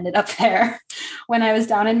and then ended up there when I was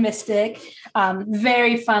down in Mystic.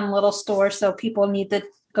 Very fun little store. So people need to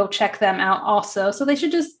go check them out also. So they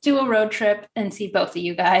should just do a road trip and see both of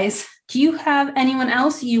you guys. Do you have anyone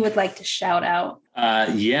else you would like to shout out?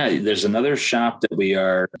 Yeah, there's another shop that we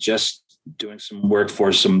are just doing some work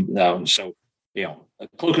for. Cloak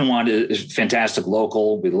and Wand is fantastic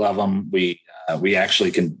local. We love them. We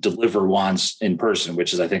actually can deliver wands in person,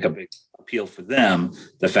 which is, I think, a big appeal for them.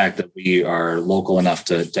 The fact that we are local enough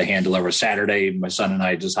to hand deliver. Saturday, my son and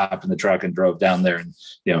I just hopped in the truck and drove down there, and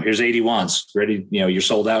here's 80 wands ready. You're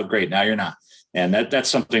sold out. Great. Now you're not. And that's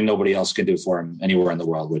something nobody else can do for them anywhere in the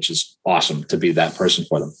world, which is awesome to be that person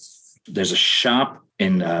for them. There's a shop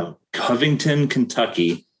in Covington,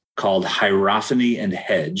 Kentucky called Hierophany and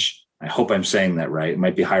Hedge. I hope I'm saying that right. It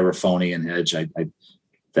might be Hierophony and Hedge.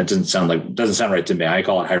 That doesn't sound right to me. I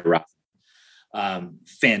call it Hierophany.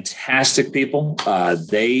 Fantastic people.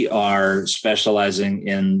 They are specializing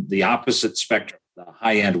in the opposite spectrum, the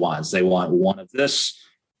high-end wands. They want one of this,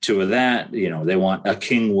 2 of that. They want a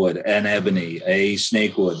kingwood, an ebony, a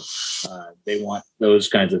snakewood. They want those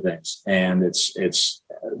kinds of things. And it's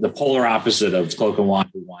the polar opposite of Cloak and Wand,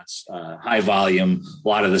 who wants high volume, a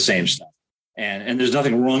lot of the same stuff. And there's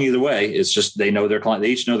nothing wrong either way. It's just they know their client.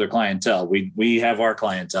 They each know their clientele. We have our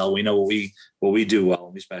clientele. We know what we do well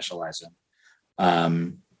and we specialize in.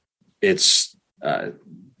 It's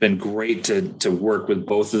been great to work with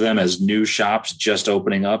both of them as new shops just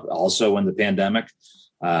opening up. Also in the pandemic,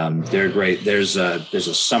 they're great. There's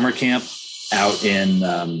a summer camp out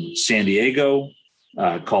in San Diego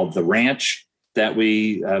called The Ranch that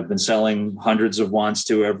we have been selling hundreds of wands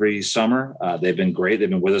to every summer. They've been great. They've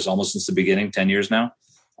been with us almost since the beginning, 10 years now.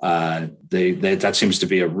 That seems to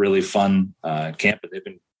be a really fun camp. They've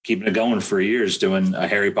been keeping it going for years, doing a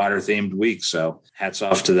Harry Potter themed week. So hats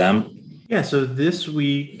off to them. Yeah. So this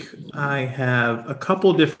week I have a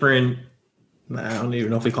couple different, I don't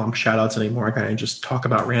even know if we call them shout outs anymore. I kind of just talk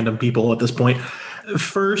about random people at this point.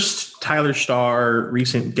 First, Tyler Starr,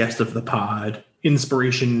 recent guest of the pod,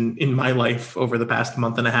 inspiration in my life over the past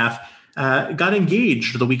month and a half. got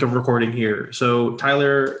engaged the week of recording here. So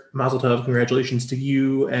Tyler, mazel tov, congratulations to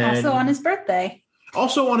you. And also on his birthday.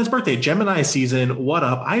 Gemini season. What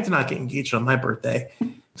up? I did not get engaged on my birthday.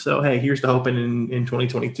 So, hey, here's to hoping in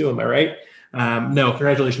 2022. Am I right? No,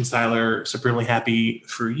 congratulations, Tyler. Supremely happy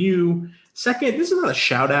for you. Second, this is not a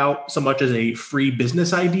shout out so much as a free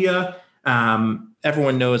business idea.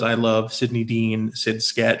 Everyone knows I love Sydney Dean, Sid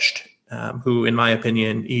Sketched, who, in my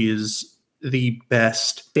opinion, is the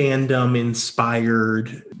best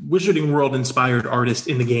fandom-inspired, Wizarding World-inspired artist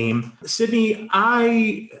in the game. Sydney,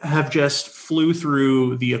 I have just flew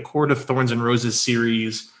through the A Court of Thorns and Roses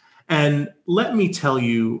series, and let me tell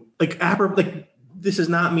you, this is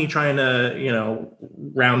not me trying to,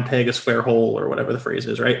 round peg a square hole or whatever the phrase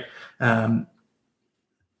is, right?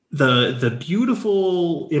 The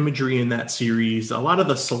beautiful imagery in that series, a lot of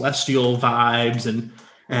the celestial vibes, and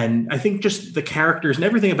I think just the characters and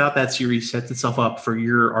everything about that series sets itself up for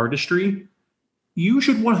your artistry. You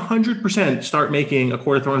should 100% start making A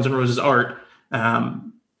Court of Thorns and Roses art.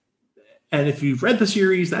 And if you've read the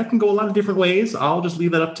series, that can go a lot of different ways. I'll just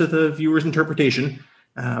leave that up to the viewer's interpretation.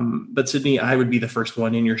 But Sydney, I would be the first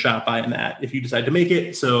one in your shop buying that if you decide to make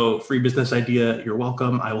it. So free business idea, you're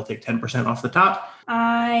welcome. I will take 10% off the top.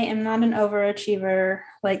 I am not an overachiever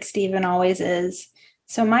like Steven always is.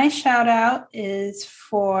 So my shout out is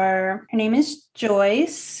for, her name is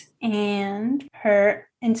Joyce, and her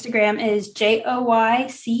Instagram is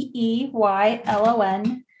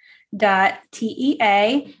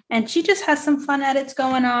JoyceYLON.TEA, and she just has some fun edits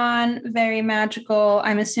going on, very magical.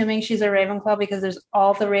 I'm assuming she's a Ravenclaw because there's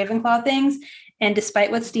all the Ravenclaw things, and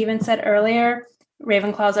despite what Steven said earlier,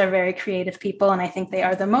 Ravenclaws are very creative people, and I think they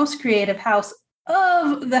are the most creative house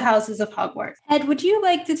of the houses of Hogwarts. Ed, would you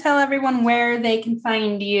like to tell everyone where they can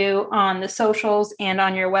find you on the socials and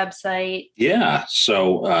on your website? Yeah.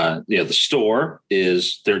 So, the store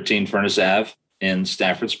is 13 Furnace Ave in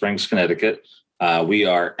Stafford Springs, Connecticut. We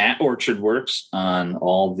are at Orchard Works on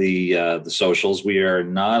all the socials. We are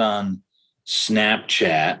not on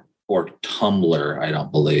Snapchat or Tumblr, I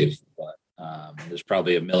don't believe, but there's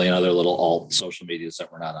probably a million other little alt social medias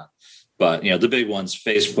that we're not on. But, the big ones,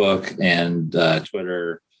 Facebook and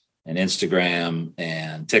Twitter and Instagram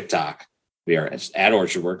and TikTok. We are at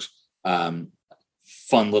Orchard Works. Fun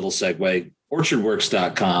little segue.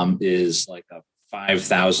 Orchardworks.com is like a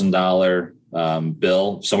 $5,000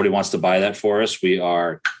 bill. If somebody wants to buy that for us, we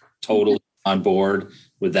are totally on board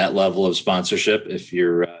with that level of sponsorship if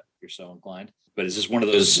you're so inclined. But it's just one of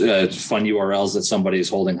those fun URLs that somebody is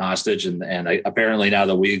holding hostage. And apparently now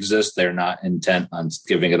that we exist, they're not intent on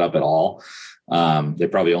giving it up at all. They're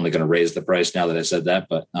probably only going to raise the price now that I said that.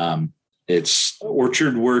 But it's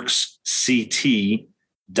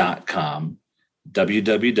orchardworksct.com,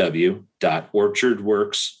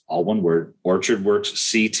 www.orchardworks, all one word,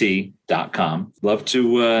 orchardworksct.com. Love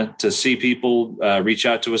to see people reach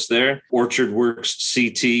out to us there.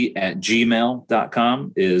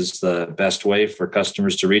 orchardworksct@gmail.com is the best way for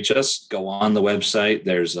customers to reach us. Go on the website.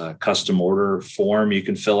 There's a custom order form you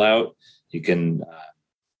can fill out. You can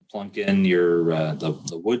plunk in your the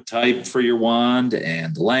wood type for your wand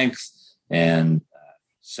and the length, and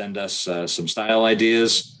send us some style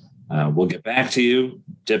ideas. We'll get back to you.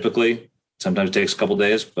 Typically, sometimes it takes a couple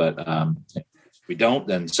days, but if we don't,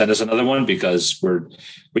 then send us another one, because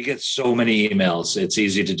we get so many emails. It's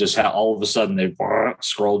easy to just have all of a sudden they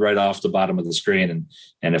scrolled right off the bottom of the screen.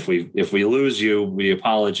 And if we lose you, we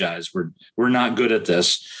apologize. We're not good at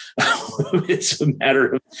this. It's a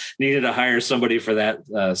matter of needing to hire somebody for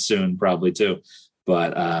that soon, probably too.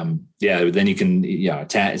 But then you can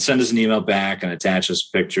send us an email back and attach us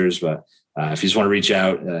pictures. But if you just want to reach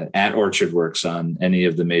out, at Orchard Works on any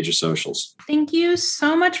of the major socials. Thank you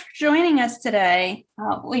so much for joining us today.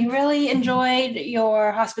 We really enjoyed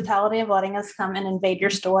your hospitality of letting us come and invade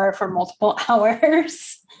your store for multiple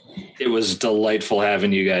hours. It was delightful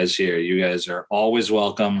having you guys here. You guys are always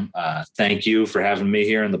welcome. Thank you for having me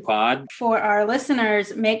here in the pod. For our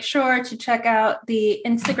listeners, make sure to check out the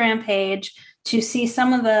Instagram page to see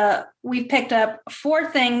we've picked up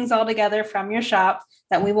 4 things altogether from your shop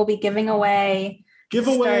that we will be giving away.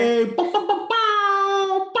 Giveaway!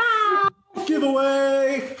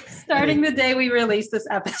 Giveaway! Starting the day we release this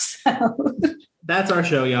episode. That's our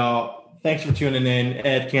show, y'all. Thanks for tuning in.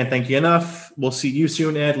 Ed, can't thank you enough. We'll see you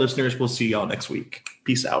soon, Ed. Listeners, we'll see y'all next week.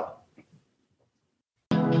 Peace out.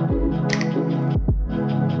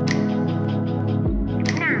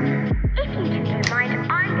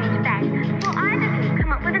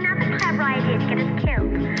 Get us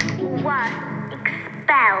killed, or worse,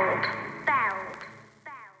 expelled.